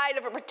decide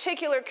if a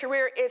particular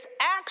career is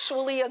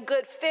actually a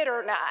good fit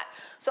or not.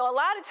 So a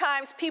lot of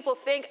times people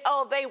think,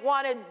 oh, they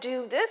want to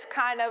do this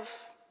kind of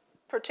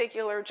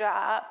particular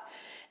job,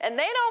 and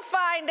they don't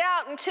find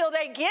out until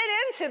they get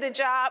into the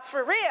job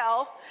for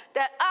real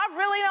that I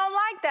really don't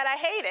like that, I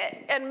hate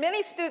it. And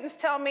many students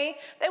tell me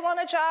they want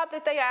a job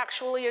that they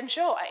actually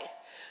enjoy.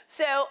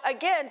 So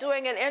again,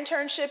 doing an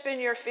internship in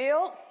your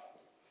field,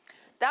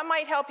 that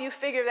might help you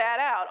figure that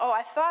out. Oh,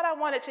 I thought I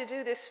wanted to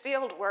do this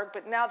field work,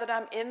 but now that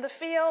I'm in the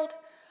field,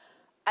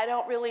 I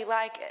don't really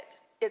like it.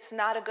 It's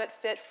not a good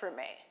fit for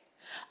me.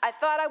 I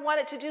thought I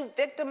wanted to do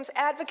victims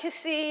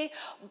advocacy,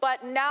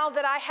 but now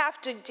that I have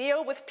to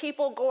deal with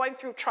people going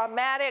through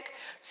traumatic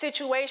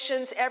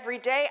situations every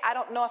day, I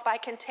don't know if I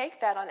can take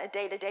that on a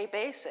day-to-day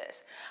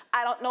basis.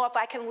 I don't know if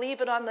I can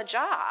leave it on the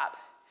job.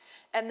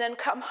 and then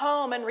come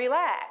home and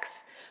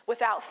relax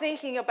without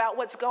thinking about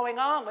what's going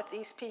on with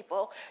these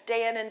people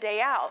day in and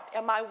day out.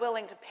 Am I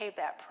willing to pay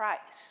that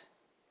price?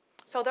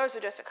 So those are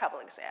just a couple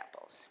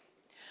examples.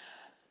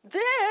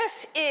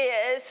 This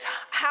is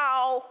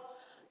how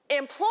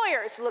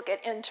employers look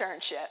at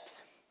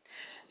internships.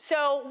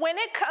 So when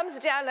it comes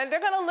down, and they're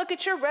going to look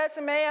at your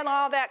resume and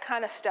all that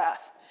kind of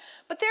stuff,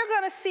 but they're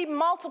going to see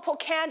multiple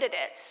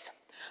candidates.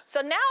 So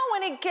now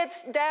when it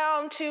gets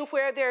down to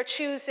where they're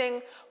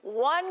choosing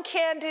one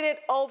candidate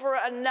over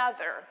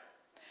another,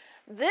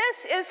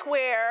 this is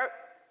where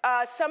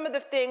some of the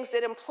things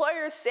that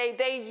employers say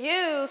they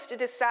use to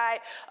decide,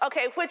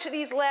 okay, which of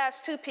these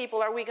last two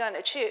people are we going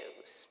to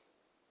choose?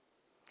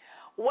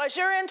 Was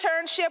your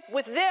internship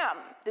with them?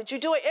 Did you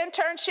do an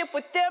internship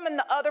with them and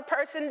the other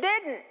person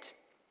didn't?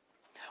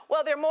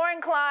 Well, they're more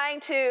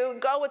inclined to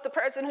go with the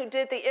person who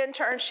did the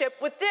internship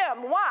with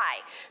them. Why?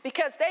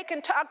 Because they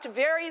can talk to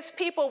various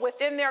people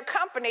within their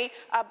company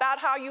about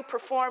how you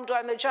performed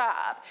on the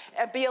job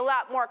and be a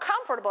lot more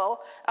comfortable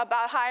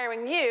about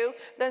hiring you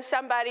than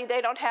somebody they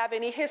don't have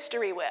any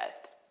history with.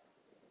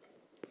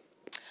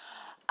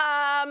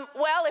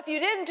 Well, if you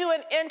didn't do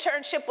an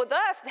internship with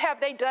us,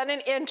 have they done an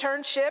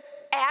internship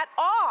at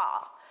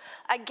all?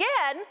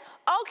 Again,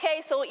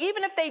 okay, so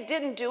even if they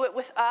didn't do it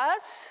with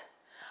us,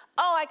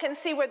 oh, I can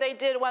see where they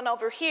did one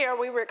over here.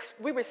 We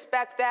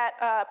respect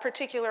that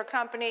particular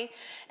company,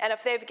 and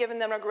if they've given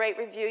them a great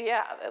review,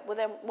 yeah,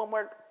 when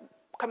we're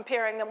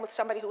comparing them with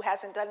somebody who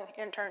hasn't done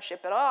an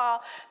internship at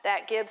all,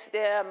 that gives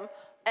them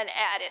an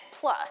added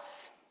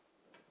plus.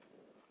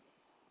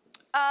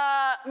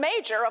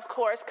 Major, of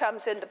course,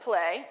 comes into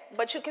play,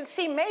 but you can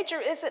see major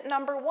isn't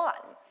number one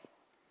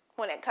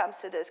when it comes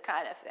to this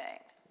kind of thing.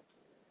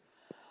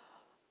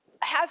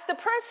 Has the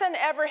person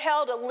ever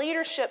held a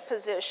leadership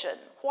position?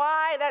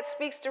 Why? That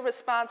speaks to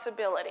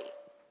responsibility.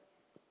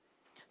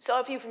 So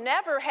if you've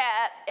never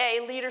had a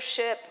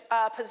leadership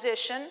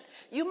position,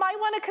 you might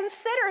want to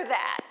consider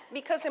that,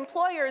 because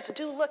employers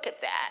do look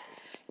at that,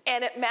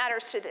 and it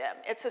matters to them.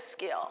 It's a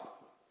skill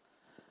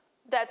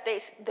that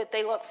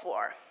they look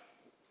for.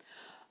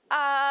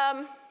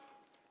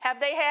 Have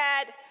they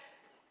had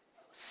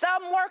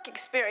some work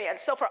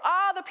experience? So for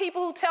all the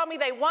people who tell me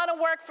they want to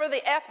work for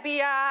the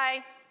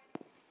FBI,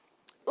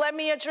 let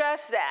me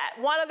address that.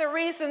 One of the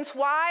reasons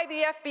why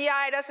the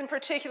FBI doesn't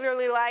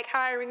particularly like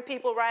hiring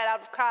people right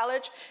out of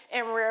college,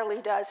 and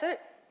rarely does it,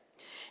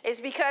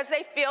 is because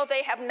they feel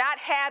they have not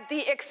had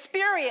the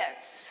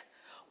experience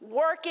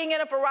working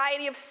in a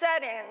variety of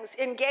settings,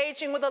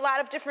 engaging with a lot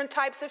of different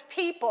types of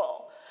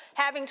people,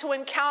 having to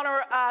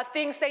encounter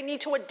things they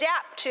need to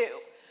adapt to.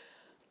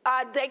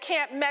 They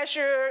can't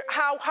measure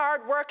how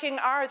hardworking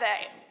are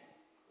they.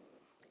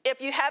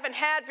 If you haven't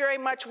had very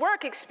much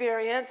work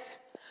experience,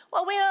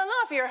 well, we don't know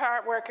if you're a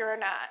hard worker or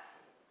not.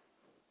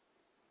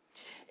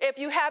 If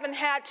you haven't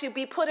had to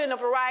be put in a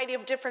variety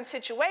of different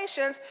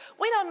situations,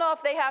 we don't know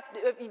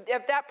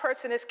if that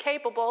person is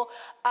capable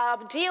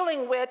of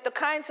dealing with the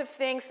kinds of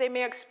things they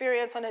may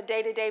experience on a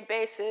day-to-day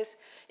basis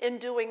in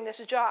doing this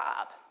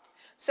job.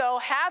 So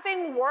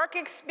having work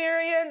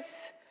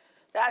experience,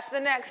 that's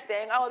the next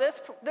thing. Oh,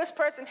 this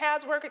person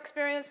has work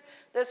experience,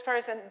 this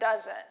person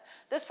doesn't.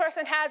 This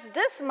person has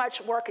this much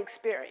work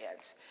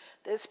experience,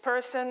 this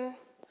person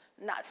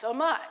not so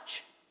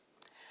much.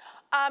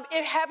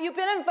 Have you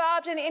been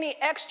involved in any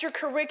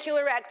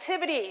extracurricular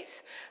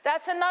activities?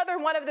 That's another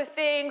one of the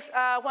things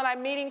when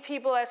I'm meeting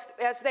people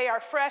as they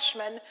are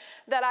freshmen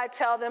that I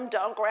tell them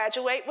don't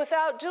graduate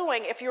without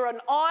doing. If you're an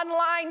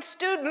online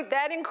student,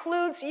 that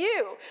includes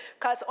you,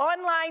 because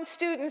online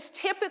students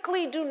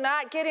typically do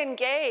not get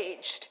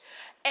engaged.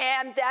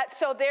 And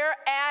so they're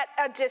at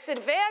a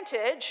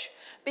disadvantage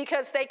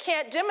because they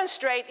can't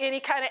demonstrate any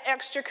kind of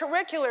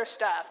extracurricular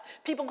stuff.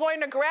 People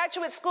going to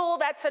graduate school,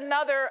 that's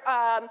another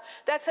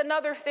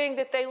thing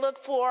that they look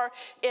for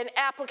in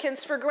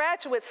applicants for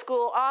graduate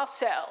school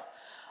also.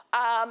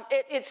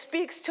 It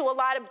speaks to a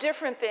lot of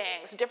different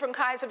things, different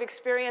kinds of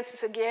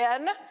experiences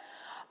again.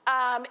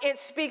 It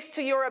speaks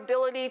to your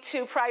ability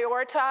to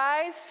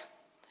prioritize.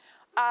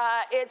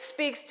 It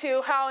speaks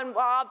to how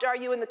involved are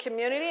you in the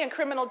community, and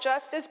criminal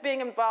justice,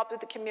 being involved with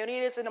the community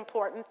is an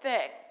important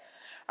thing.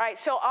 All right,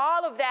 so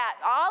all of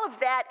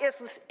that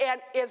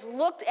is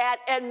looked at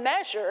and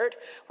measured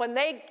when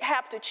they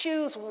have to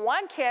choose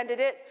one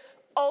candidate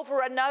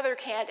over another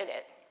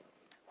candidate.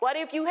 What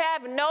if you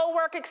have no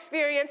work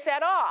experience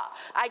at all?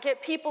 I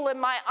get people in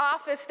my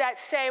office that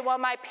say, well,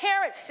 my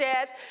parent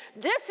says,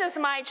 this is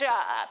my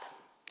job.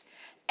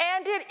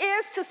 And it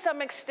is to some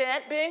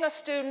extent, being a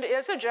student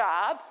is a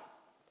job.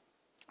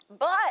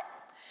 But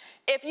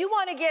if you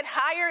want to get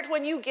hired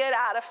when you get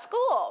out of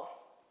school,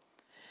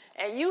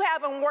 and you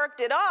haven't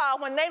worked at all,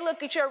 when they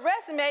look at your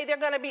resume, they're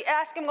going to be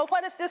asking, well,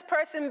 what has this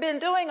person been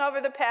doing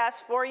over the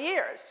past 4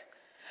 years?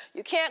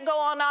 You can't go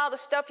on all the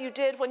stuff you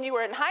did when you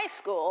were in high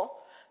school.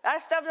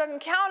 That stuff doesn't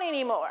count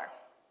anymore.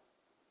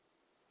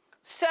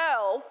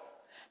 So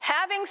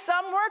having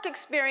some work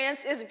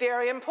experience is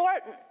very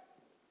important.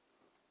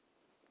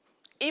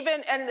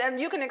 And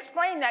you can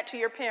explain that to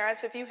your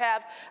parents if you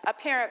have a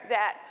parent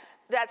that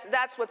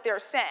That's what they're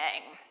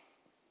saying.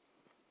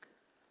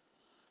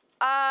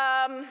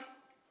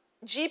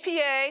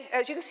 GPA,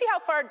 as you can see how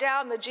far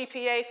down the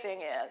GPA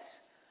thing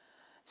is.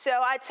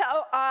 So I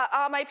tell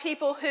all my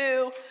people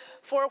who,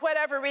 for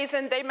whatever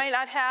reason, they may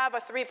not have a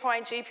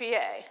 3-point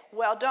GPA.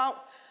 Well,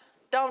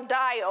 don't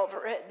die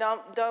over it.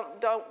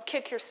 Don't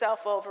kick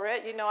yourself over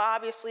it. You know,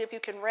 obviously, if you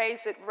can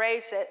raise it,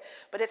 raise it.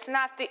 But it's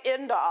not the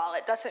end all.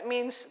 It doesn't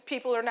mean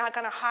people are not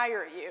going to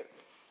hire you.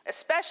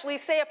 Especially,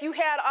 say, if you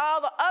had all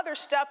the other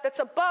stuff that's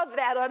above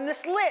that on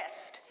this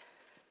list.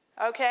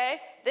 Okay?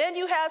 Then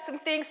you have some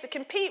things to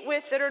compete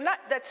with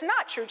that's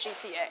not your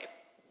GPA.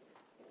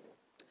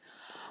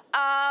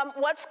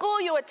 What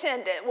school you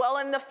attended? Well,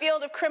 in the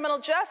field of criminal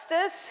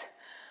justice,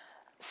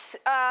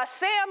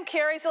 Sam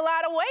carries a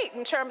lot of weight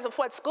in terms of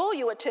what school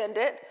you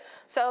attended.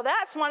 So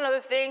that's one of the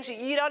things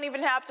you don't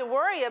even have to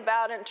worry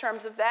about in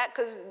terms of that,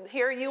 because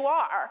here you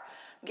are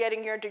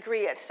getting your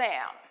degree at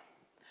Sam.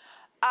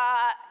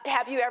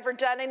 Have you ever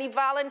done any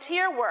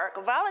volunteer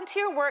work?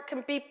 Volunteer work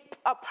can be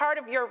a part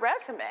of your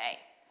resume,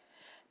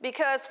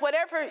 because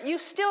you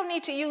still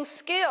need to use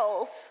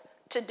skills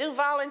to do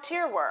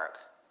volunteer work.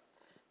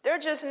 They're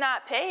just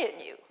not paying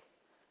you,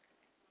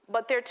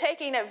 but they're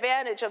taking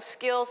advantage of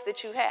skills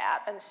that you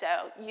have, and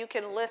so you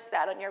can list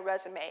that on your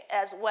resume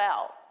as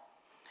well.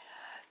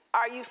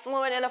 Are you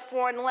fluent in a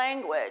foreign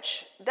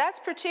language? That's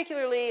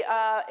particularly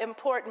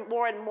important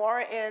more and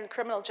more in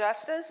criminal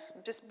justice,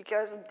 just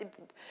because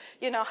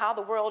you know how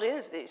the world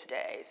is these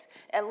days.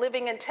 And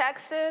living in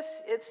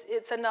Texas,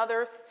 it's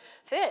another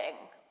thing.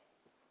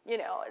 You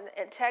know,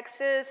 in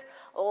Texas,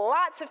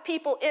 lots of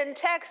people in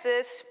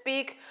Texas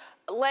speak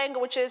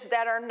languages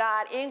that are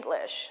not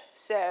English.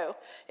 So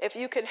if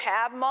you can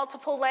have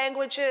multiple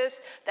languages,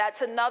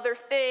 that's another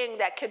thing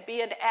that could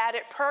be an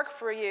added perk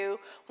for you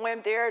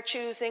when they're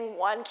choosing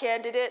one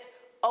candidate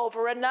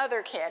over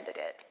another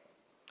candidate.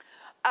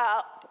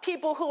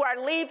 People who are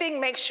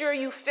leaving, make sure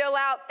you fill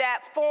out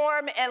that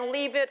form and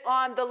leave it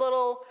on the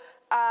little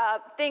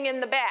thing in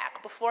the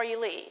back before you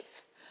leave.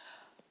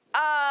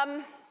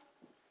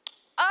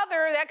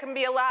 That can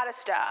be a lot of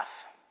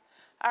stuff.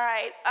 All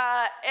right,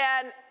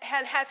 and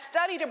has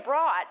studied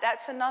abroad,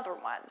 that's another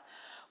one.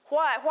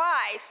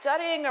 Why?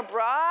 Studying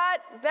abroad,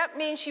 that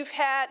means you've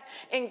had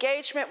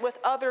engagement with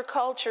other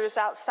cultures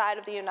outside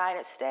of the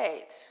United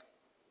States.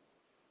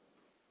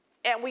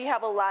 And we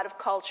have a lot of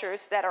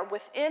cultures that are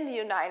within the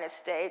United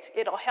States.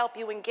 It'll help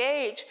you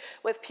engage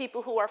with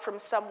people who are from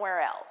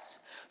somewhere else.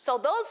 So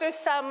those are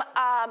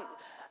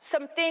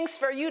some things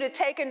for you to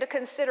take into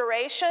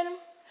consideration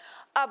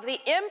of the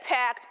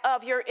impact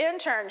of your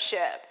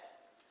internship.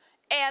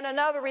 And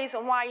another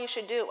reason why you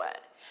should do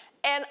it.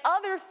 And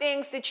other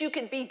things that you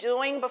could be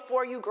doing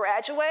before you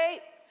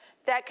graduate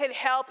that could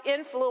help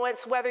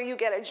influence whether you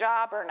get a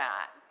job or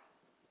not.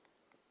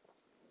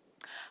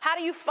 How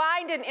do you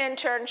find an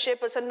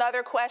internship is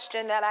another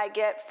question that I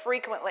get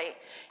frequently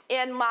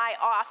in my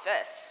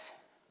office.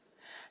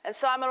 And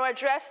so I'm going to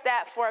address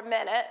that for a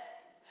minute.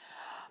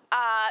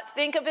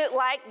 Think of it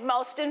like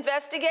most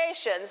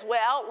investigations.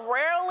 Well,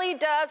 rarely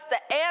does the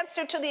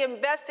answer to the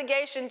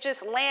investigation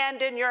just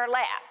land in your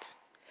lap.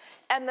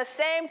 And the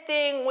same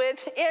thing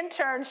with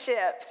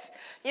internships.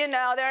 You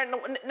know,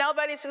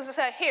 nobody's going to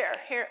say,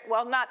 here,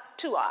 well, not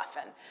too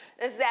often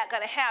is that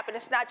going to happen.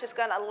 It's not just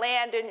going to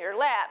land in your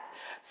lap.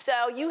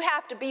 So you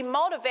have to be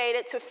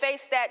motivated to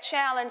face that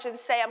challenge and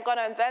say, I'm going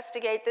to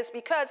investigate this,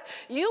 because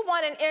you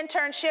want an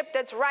internship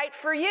that's right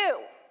for you,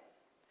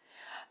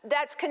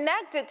 that's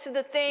connected to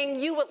the thing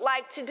you would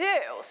like to do.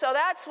 So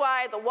that's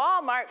why the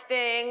Walmart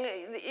thing,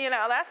 you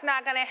know, that's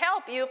not going to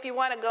help you if you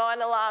want to go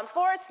into law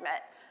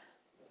enforcement.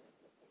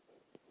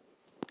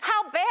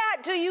 How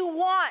bad do you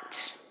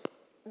want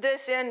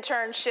this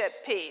internship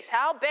piece?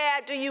 How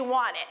bad do you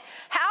want it?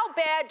 How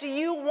bad do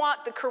you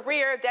want the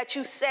career that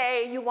you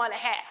say you want to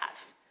have?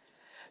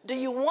 Do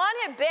you want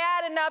it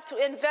bad enough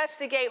to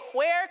investigate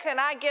where can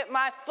I get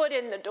my foot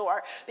in the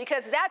door?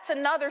 Because that's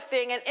another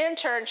thing an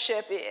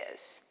internship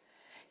is.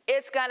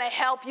 It's going to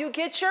help you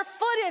get your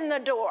foot in the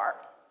door.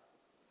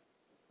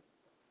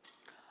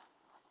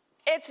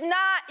 It's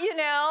not, you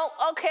know,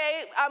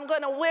 okay, I'm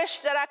going to wish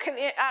that I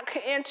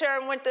can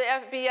intern with the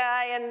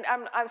FBI,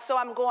 and so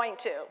I'm going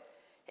to.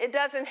 It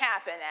doesn't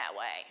happen that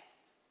way.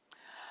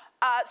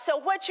 So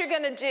what you're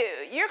going to do,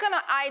 you're going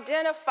to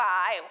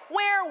identify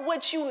where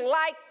would you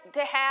like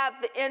to have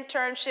the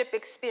internship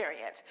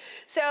experience.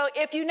 So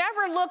if you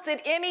never looked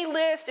at any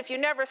list, if you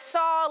never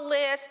saw a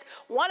list,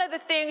 one of the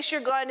things you're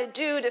going to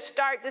do to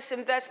start this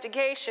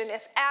investigation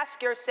is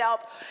ask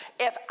yourself,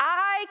 if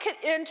I could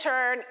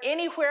intern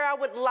anywhere I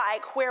would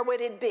like, where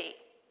would it be?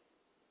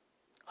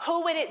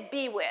 Who would it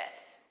be with?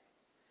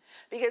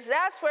 Because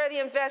that's where the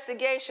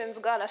investigation's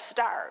going to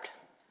start.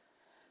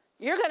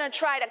 You're going to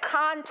try to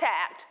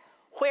contact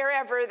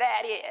wherever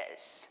that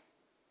is.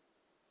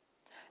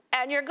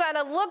 And you're going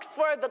to look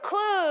for the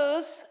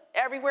clues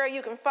everywhere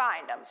you can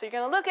find them. So you're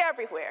going to look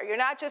everywhere. You're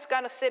not just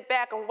going to sit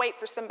back and wait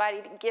for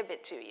somebody to give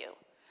it to you.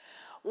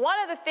 One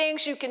of the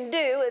things you can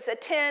do is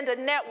attend a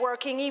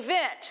networking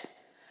event.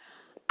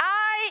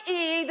 I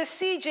i.e. the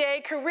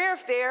CJ Career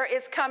Fair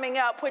is coming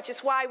up, which is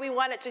why we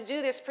wanted to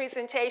do this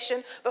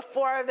presentation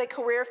before the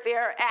career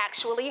fair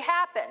actually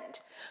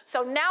happened.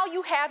 So now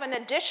you have an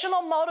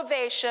additional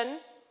motivation,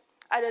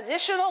 an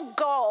additional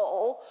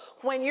goal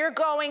when you're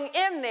going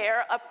in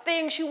there of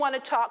things you want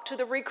to talk to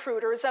the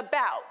recruiters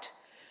about.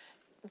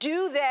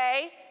 Do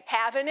they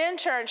have an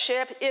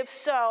internship? If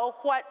so,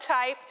 what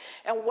type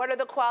and what are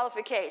the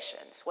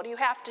qualifications? What do you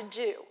have to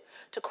do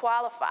to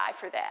qualify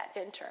for that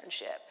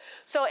internship?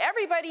 So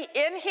everybody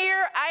in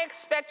here, I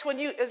expect when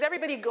you, is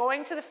everybody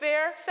going to the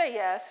fair? Say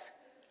yes.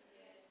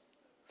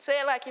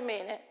 Say it like you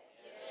mean it.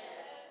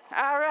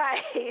 All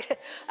right.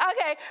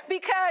 Okay,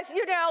 because,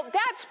 you know,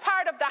 that's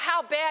part of the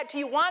how bad do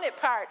you want it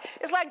part.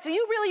 It's like, do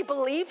you really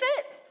believe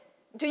it?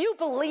 Do you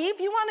believe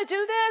you want to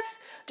do this?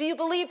 Do you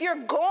believe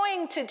you're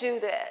going to do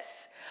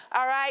this?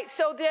 All right,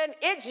 so then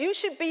you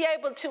should be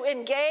able to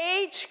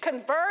engage,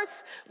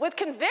 converse with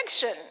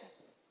conviction.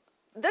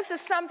 This is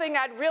something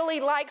I'd really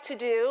like to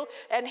do,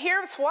 and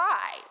here's why.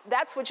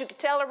 That's what you could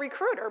tell a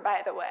recruiter,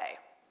 by the way.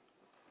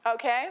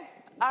 Okay?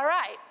 All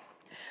right.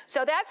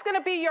 So that's going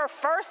to be your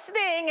first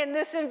thing in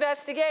this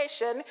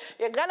investigation.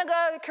 You're going to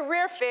go to the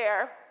career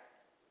fair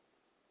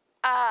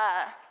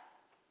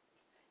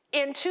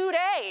in 2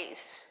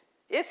 days.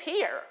 It's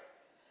here.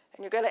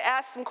 And you're going to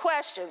ask some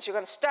questions. You're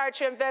going to start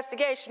your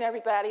investigation,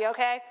 everybody,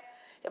 okay?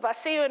 If I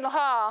see you in the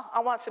hall, I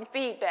want some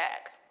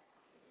feedback.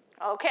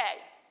 Okay.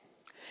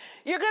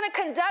 You're going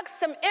to conduct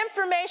some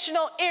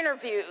informational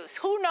interviews.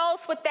 Who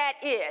knows what that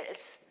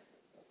is?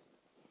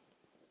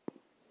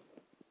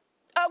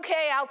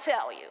 Okay, I'll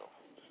tell you.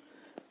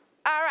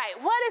 All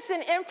right, what is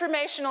an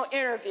informational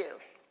interview?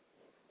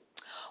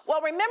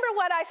 Well, remember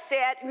what I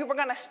said, we were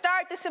going to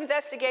start this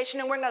investigation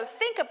and we're going to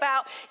think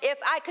about if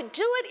I could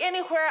do it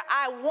anywhere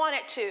I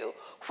wanted to,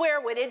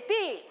 where would it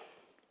be?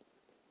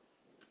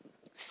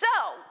 So,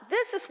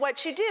 this is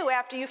what you do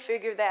after you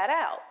figure that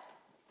out.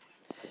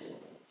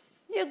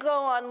 You go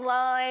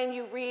online,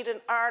 you read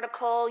an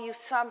article, you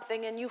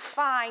something, and you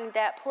find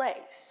that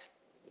place.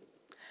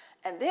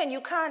 And then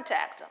you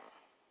contact them.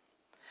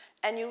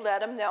 And you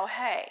let them know,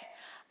 hey,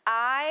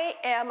 I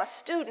am a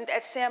student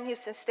at Sam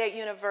Houston State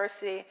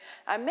University.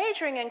 I'm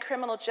majoring in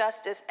criminal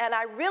justice, and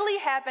I really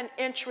have an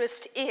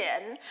interest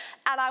in,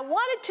 and I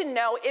wanted to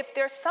know if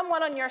there's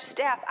someone on your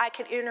staff I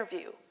could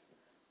interview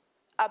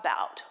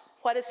about.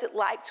 What is it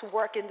like to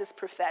work in this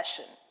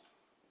profession?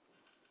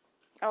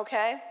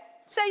 Okay?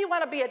 Say you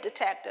want to be a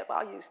detective.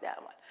 I'll use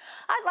that one.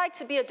 I'd like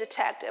to be a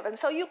detective. And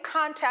so you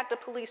contact the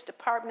police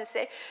department and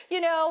say,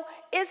 you know,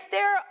 is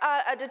there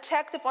a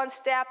detective on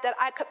staff that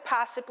I could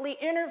possibly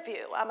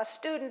interview? I'm a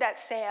student at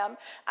Sam.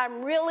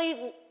 I'm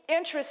really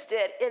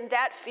interested in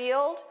that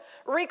field.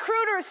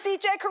 Recruiters,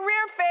 CJ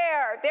Career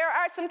Fair. There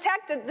are some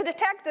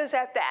detectives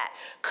at that.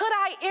 Could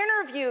I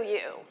interview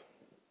you?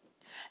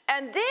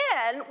 And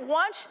then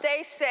once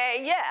they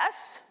say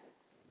yes,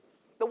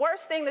 the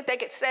worst thing that they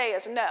could say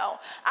is no.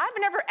 I've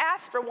never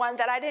asked for one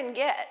that I didn't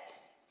get.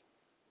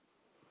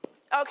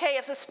 Okay,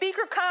 if the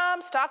speaker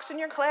comes, talks in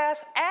your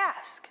class,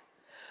 ask.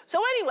 So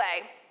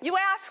anyway, you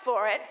ask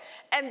for it,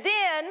 and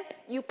then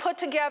you put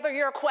together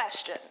your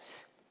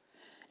questions.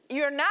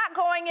 You're not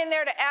going in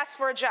there to ask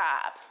for a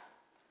job,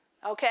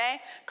 okay?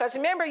 Because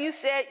remember, you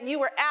said you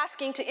were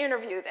asking to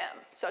interview them.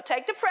 So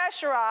take the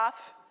pressure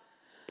off,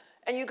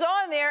 and you go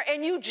in there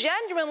and you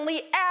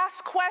genuinely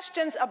ask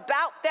questions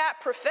about that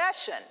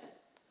profession.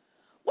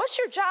 What's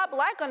your job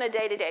like on a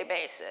day-to-day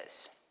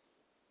basis?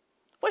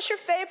 What's your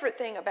favorite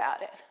thing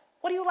about it?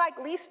 What do you like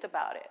least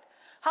about it?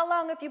 How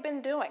long have you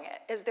been doing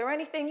it? Is there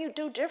anything you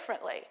do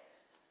differently?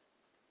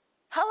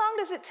 How long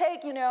does it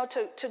take, you know,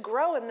 to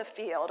grow in the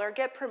field or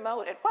get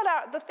promoted? What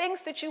are the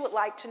things that you would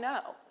like to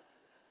know?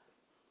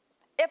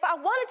 If I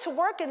wanted to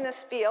work in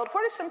this field,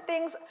 what are some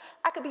things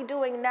I could be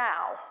doing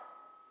now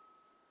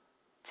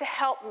to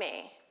help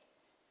me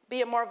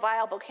be a more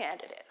viable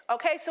candidate?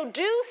 Okay, so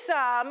do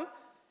some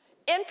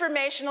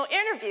informational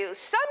interviews.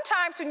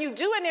 Sometimes when you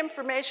do an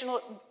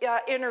informational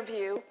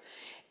interview,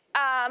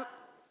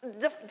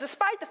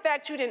 despite the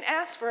fact you didn't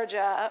ask for a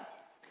job,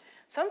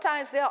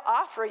 sometimes they'll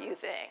offer you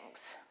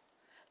things.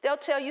 They'll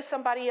tell you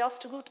somebody else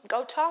to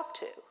go talk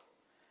to.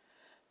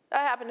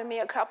 That happened to me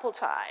a couple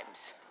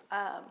times.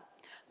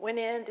 Went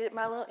in, did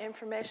my little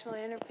informational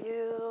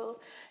interview,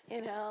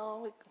 you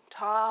know, we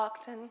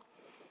talked, and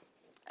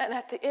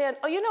at the end,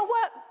 oh, you know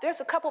what? There's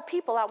a couple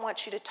people I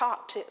want you to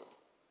talk to.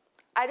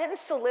 I didn't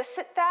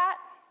solicit that,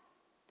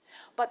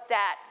 but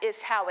that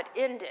is how it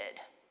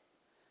ended.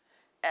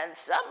 And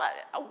some of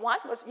it, one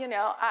was, you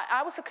know,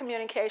 I was a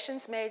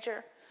communications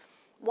major.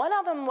 One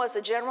of them was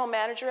a general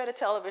manager at a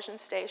television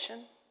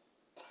station.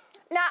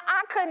 Now,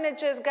 I couldn't have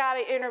just got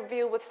an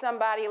interview with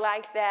somebody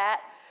like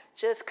that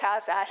just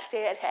because I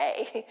said,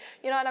 hey,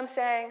 you know what I'm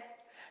saying?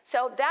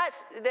 So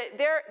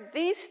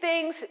these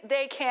things,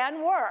 they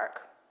can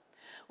work.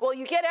 Will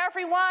you get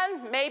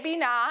everyone? Maybe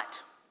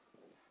not.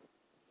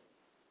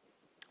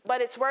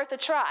 But it's worth a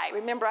try.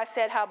 Remember I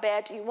said, how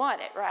bad do you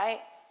want it, right?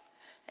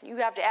 And you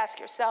have to ask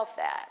yourself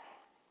that.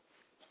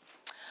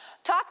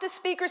 Talk to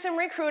speakers and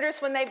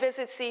recruiters when they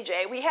visit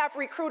CJ. We have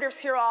recruiters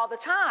here all the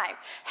time.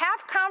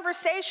 Have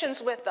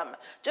conversations with them.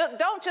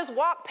 Don't just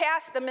walk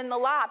past them in the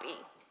lobby.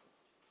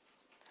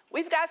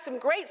 We've got some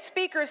great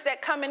speakers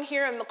that come in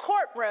here in the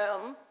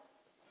courtroom.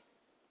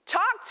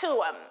 Talk to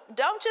them.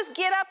 Don't just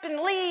get up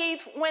and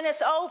leave when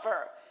it's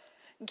over.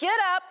 Get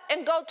up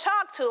and go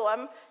talk to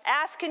them.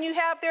 Ask, can you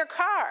have their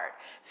card?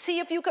 See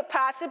if you could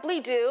possibly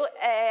do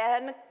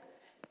an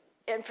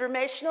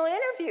informational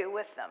interview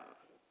with them,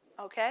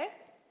 okay?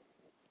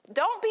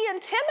 Don't be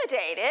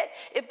intimidated.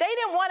 If they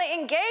didn't want to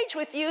engage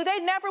with you, they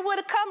never would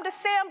have come to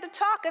Sam to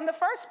talk in the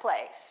first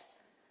place,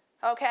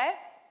 okay?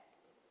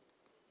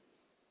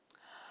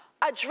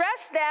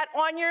 Address that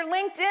on your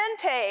LinkedIn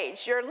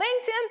page. Your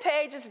LinkedIn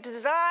page is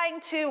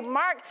designed to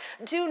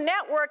do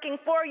networking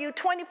for you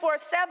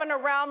 24/7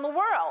 around the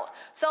world.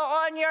 So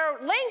on your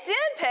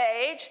LinkedIn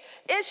page,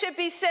 it should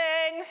be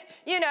saying,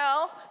 you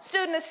know,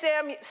 student of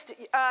Sam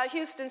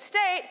Houston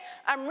State,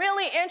 I'm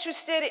really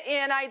interested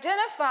in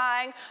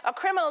identifying a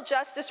criminal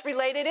justice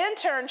related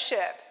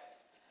internship.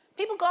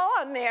 People go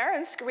on there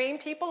and screen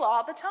people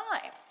all the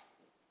time.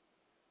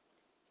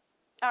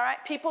 All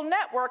right, people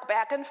network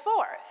back and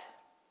forth.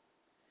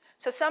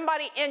 So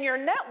somebody in your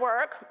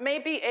network may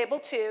be able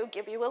to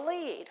give you a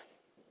lead.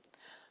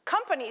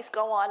 Companies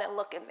go on and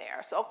look in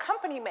there. So a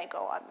company may go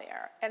on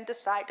there and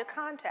decide to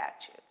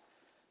contact you.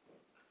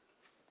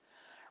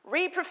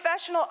 Read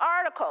professional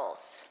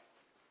articles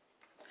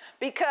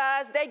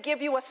because they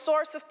give you a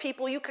source of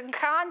people you can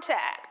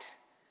contact.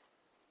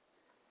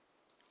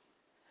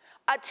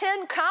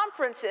 Attend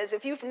conferences.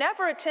 If you've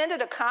never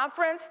attended a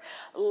conference,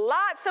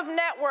 lots of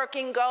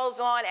networking goes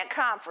on at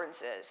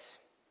conferences.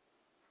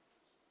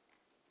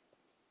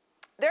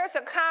 There's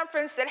a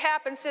conference that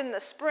happens in the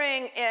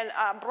spring in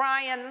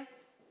Bryan,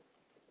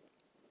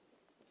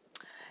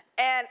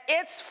 and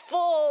it's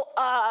full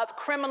of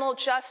criminal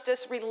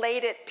justice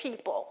related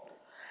people.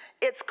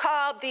 It's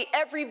called the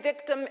Every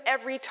Victim,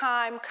 Every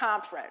Time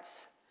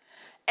Conference.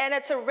 And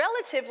it's a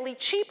relatively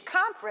cheap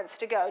conference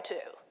to go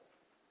to.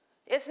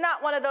 It's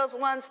not one of those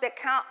ones that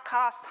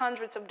cost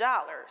hundreds of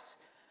dollars.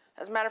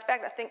 As a matter of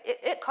fact, I think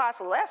it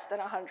costs less than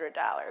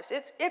 $100.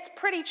 It's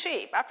pretty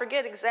cheap. I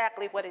forget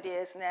exactly what it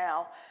is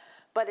now,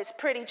 but it's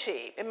pretty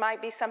cheap. It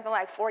might be something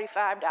like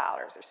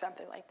 $45 or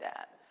something like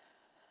that.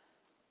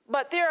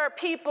 But there are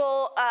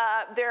people,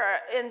 there are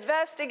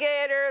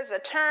investigators,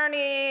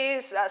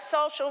 attorneys,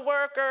 social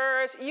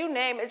workers, you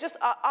name it, just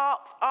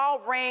all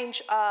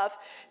range of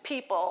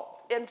people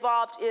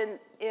involved in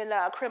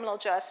criminal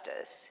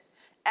justice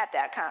at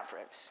that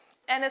conference.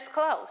 And it's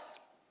close.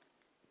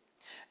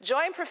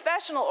 Join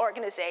professional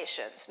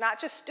organizations, not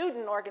just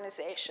student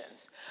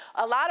organizations.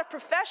 A lot of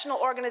professional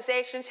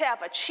organizations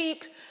have a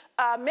cheap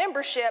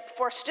membership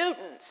for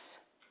students.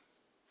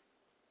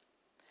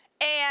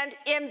 And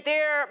in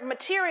their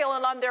material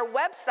and on their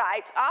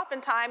websites,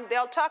 oftentimes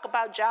they'll talk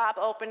about job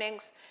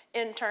openings,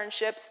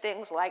 internships,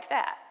 things like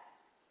that.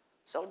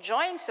 So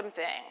join some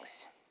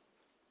things.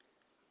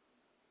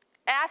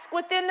 Ask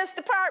within this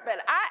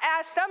department. I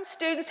ask some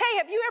students, hey,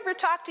 have you ever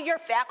talked to your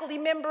faculty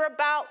member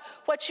about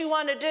what you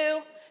want to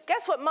do?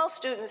 Guess what most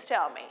students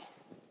tell me?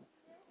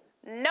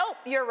 Nope,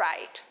 you're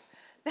right.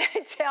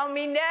 They tell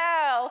me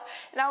no.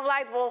 And I'm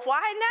like, well,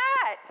 why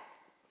not?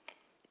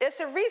 It's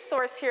a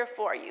resource here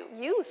for you.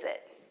 Use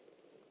it.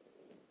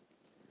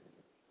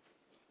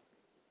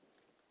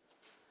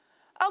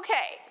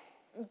 Okay,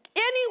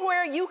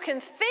 anywhere you can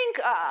think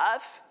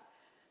of,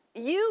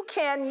 you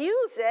can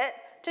use it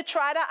to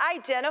try to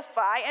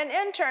identify an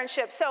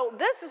internship. So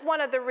this is one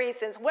of the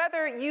reasons,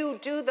 whether you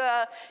do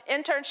the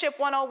Internship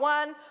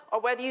 101 or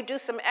whether you do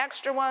some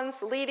extra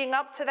ones leading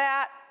up to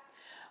that.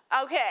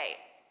 Okay,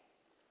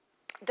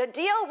 the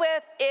deal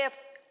with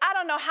I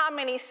don't know how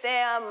many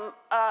SAM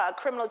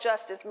criminal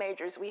justice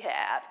majors we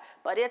have,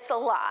 but it's a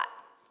lot.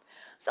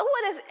 So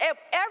if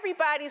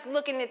everybody's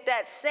looking at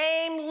that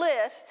same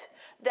list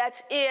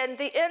that's in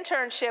the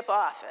internship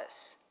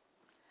office?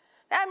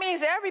 That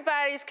means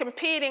everybody's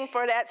competing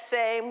for that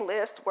same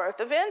list worth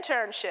of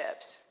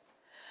internships.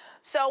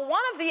 So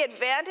one of the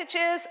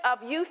advantages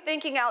of you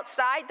thinking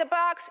outside the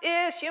box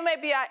is you may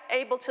be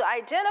able to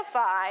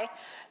identify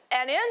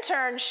an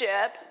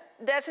internship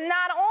that's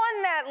not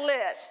on that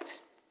list.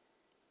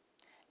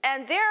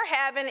 And they're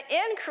having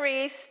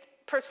increased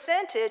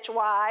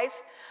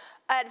percentage-wise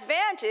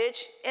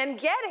advantage in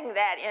getting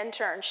that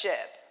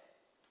internship.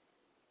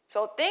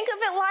 So think of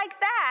it like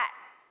that.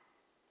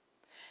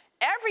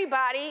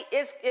 Everybody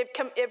is,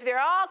 if they're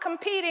all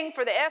competing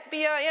for the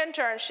FBI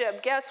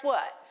internship, guess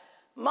what?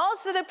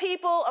 Most of the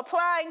people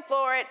applying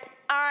for it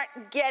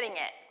aren't getting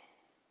it.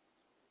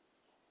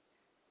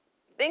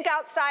 Think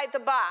outside the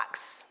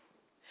box,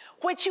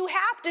 which you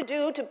have to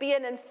do to be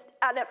an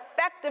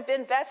effective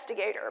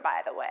investigator,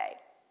 by the way.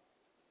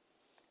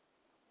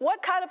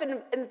 What kind of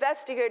an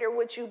investigator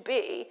would you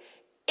be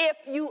if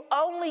you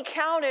only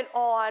counted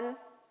on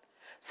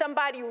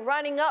somebody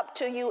running up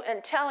to you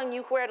and telling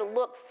you where to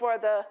look for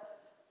the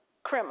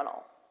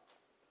criminal?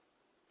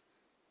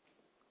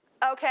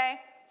 Okay,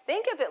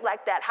 think of it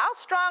like that. How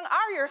strong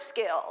are your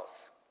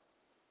skills?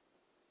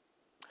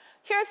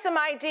 Here's some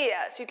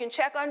ideas. You can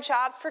check on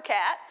jobs for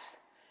cats.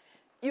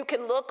 You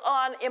can look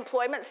on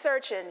employment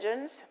search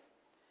engines.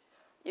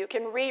 You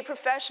can read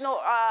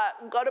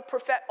go to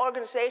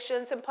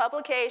organizations and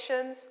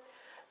publications,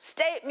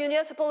 state,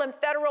 municipal, and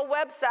federal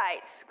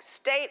websites,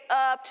 State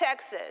of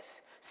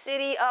Texas,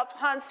 City of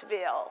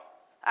Huntsville.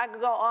 I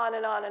could go on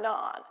and on and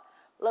on.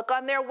 Look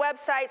on their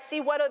website,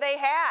 see what do they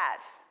have.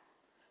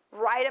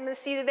 Write them and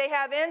see do they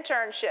have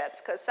internships,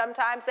 because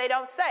sometimes they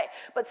don't say.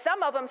 But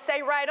some of them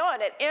say right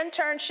on it,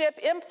 internship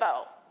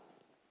info.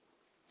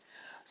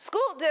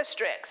 School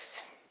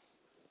districts.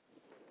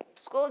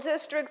 School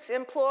districts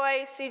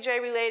employ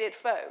CJ-related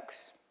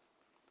folks.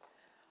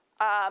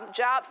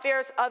 Job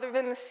fairs other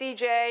than the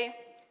CJ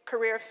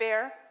career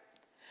fair.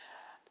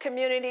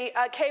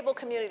 Cable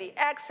community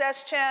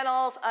access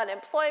channels,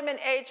 unemployment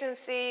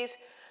agencies,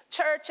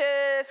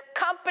 churches,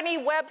 company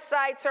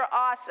websites are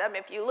awesome.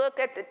 If you look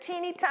at the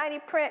teeny tiny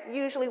print,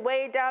 usually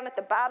way down at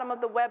the bottom of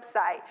the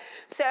website.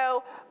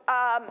 So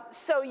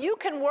you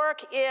can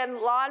work in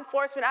law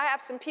enforcement. I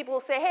have some people who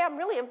say, hey, I'm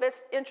really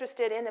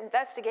interested in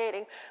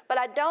investigating, but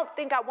I don't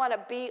think I want to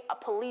be a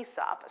police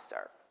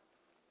officer.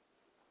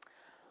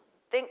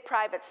 Think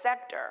private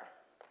sector.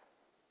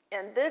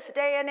 In this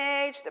day and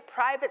age, the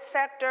private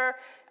sector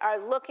are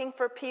looking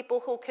for people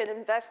who can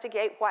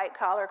investigate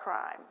white-collar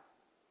crime.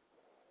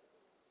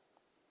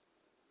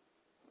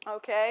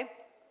 Okay?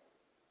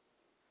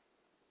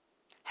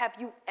 Have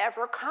you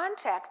ever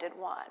contacted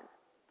one?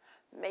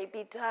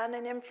 Maybe done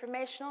an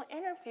informational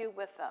interview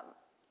with them.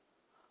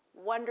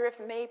 Wonder if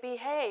maybe,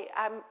 hey,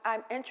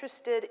 I'm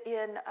interested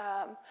in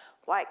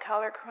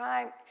white-collar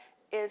crime.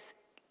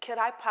 Could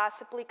I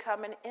possibly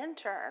come an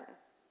intern,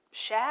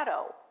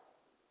 shadow,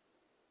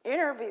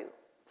 interview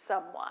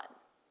someone,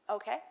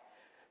 okay?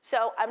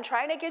 So I'm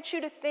trying to get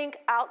you to think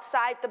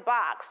outside the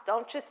box.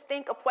 Don't just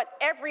think of what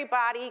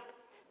everybody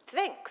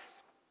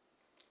thinks.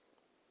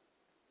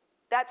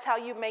 That's how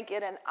you may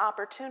get an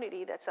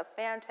opportunity that's a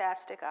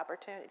fantastic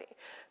opportunity.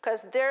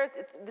 Because there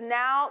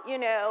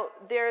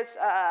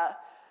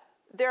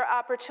are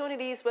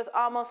opportunities with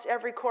almost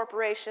every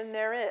corporation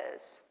there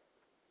is.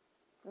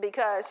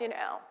 Because,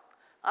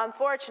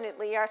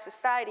 unfortunately, our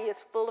society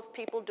is full of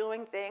people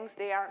doing things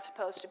they aren't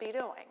supposed to be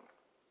doing.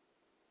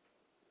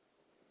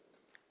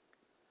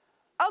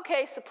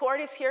 Okay, support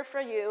is here for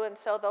you, and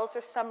so those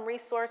are some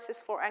resources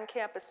for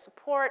on-campus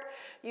support.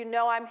 You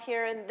know I'm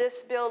here in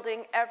this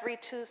building every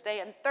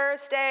Tuesday and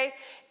Thursday.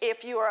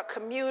 If you are a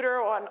commuter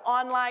or an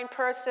online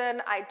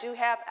person, I do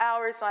have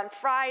hours on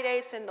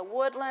Fridays in the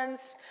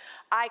Woodlands.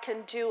 I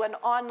can do an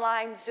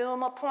online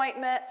Zoom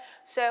appointment,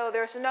 so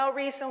there's no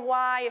reason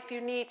why, if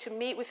you need to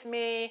meet with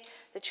me,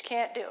 that you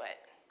can't do it.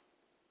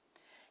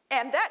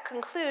 And that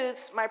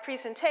concludes my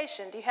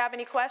presentation. Do you have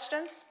any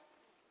questions?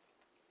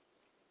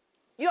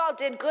 You all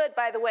did good,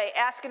 by the way,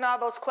 asking all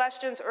those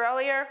questions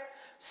earlier.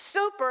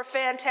 Super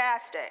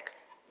fantastic.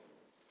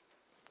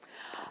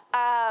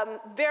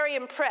 Very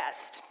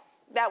impressed.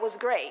 That was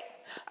great.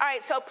 All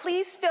right, so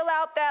please fill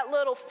out that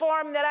little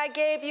form that I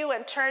gave you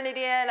and turn it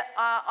in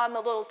on the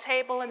little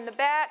table in the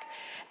back.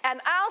 And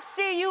I'll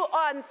see you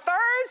on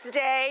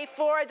Thursday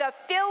for the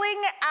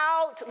Filling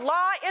Out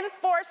Law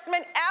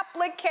Enforcement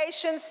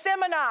Application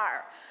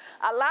Seminar.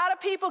 A lot of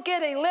people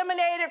get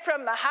eliminated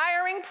from the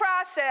hiring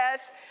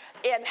process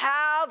in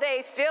how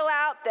they fill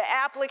out the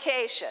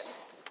application.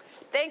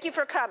 Thank you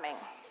for coming.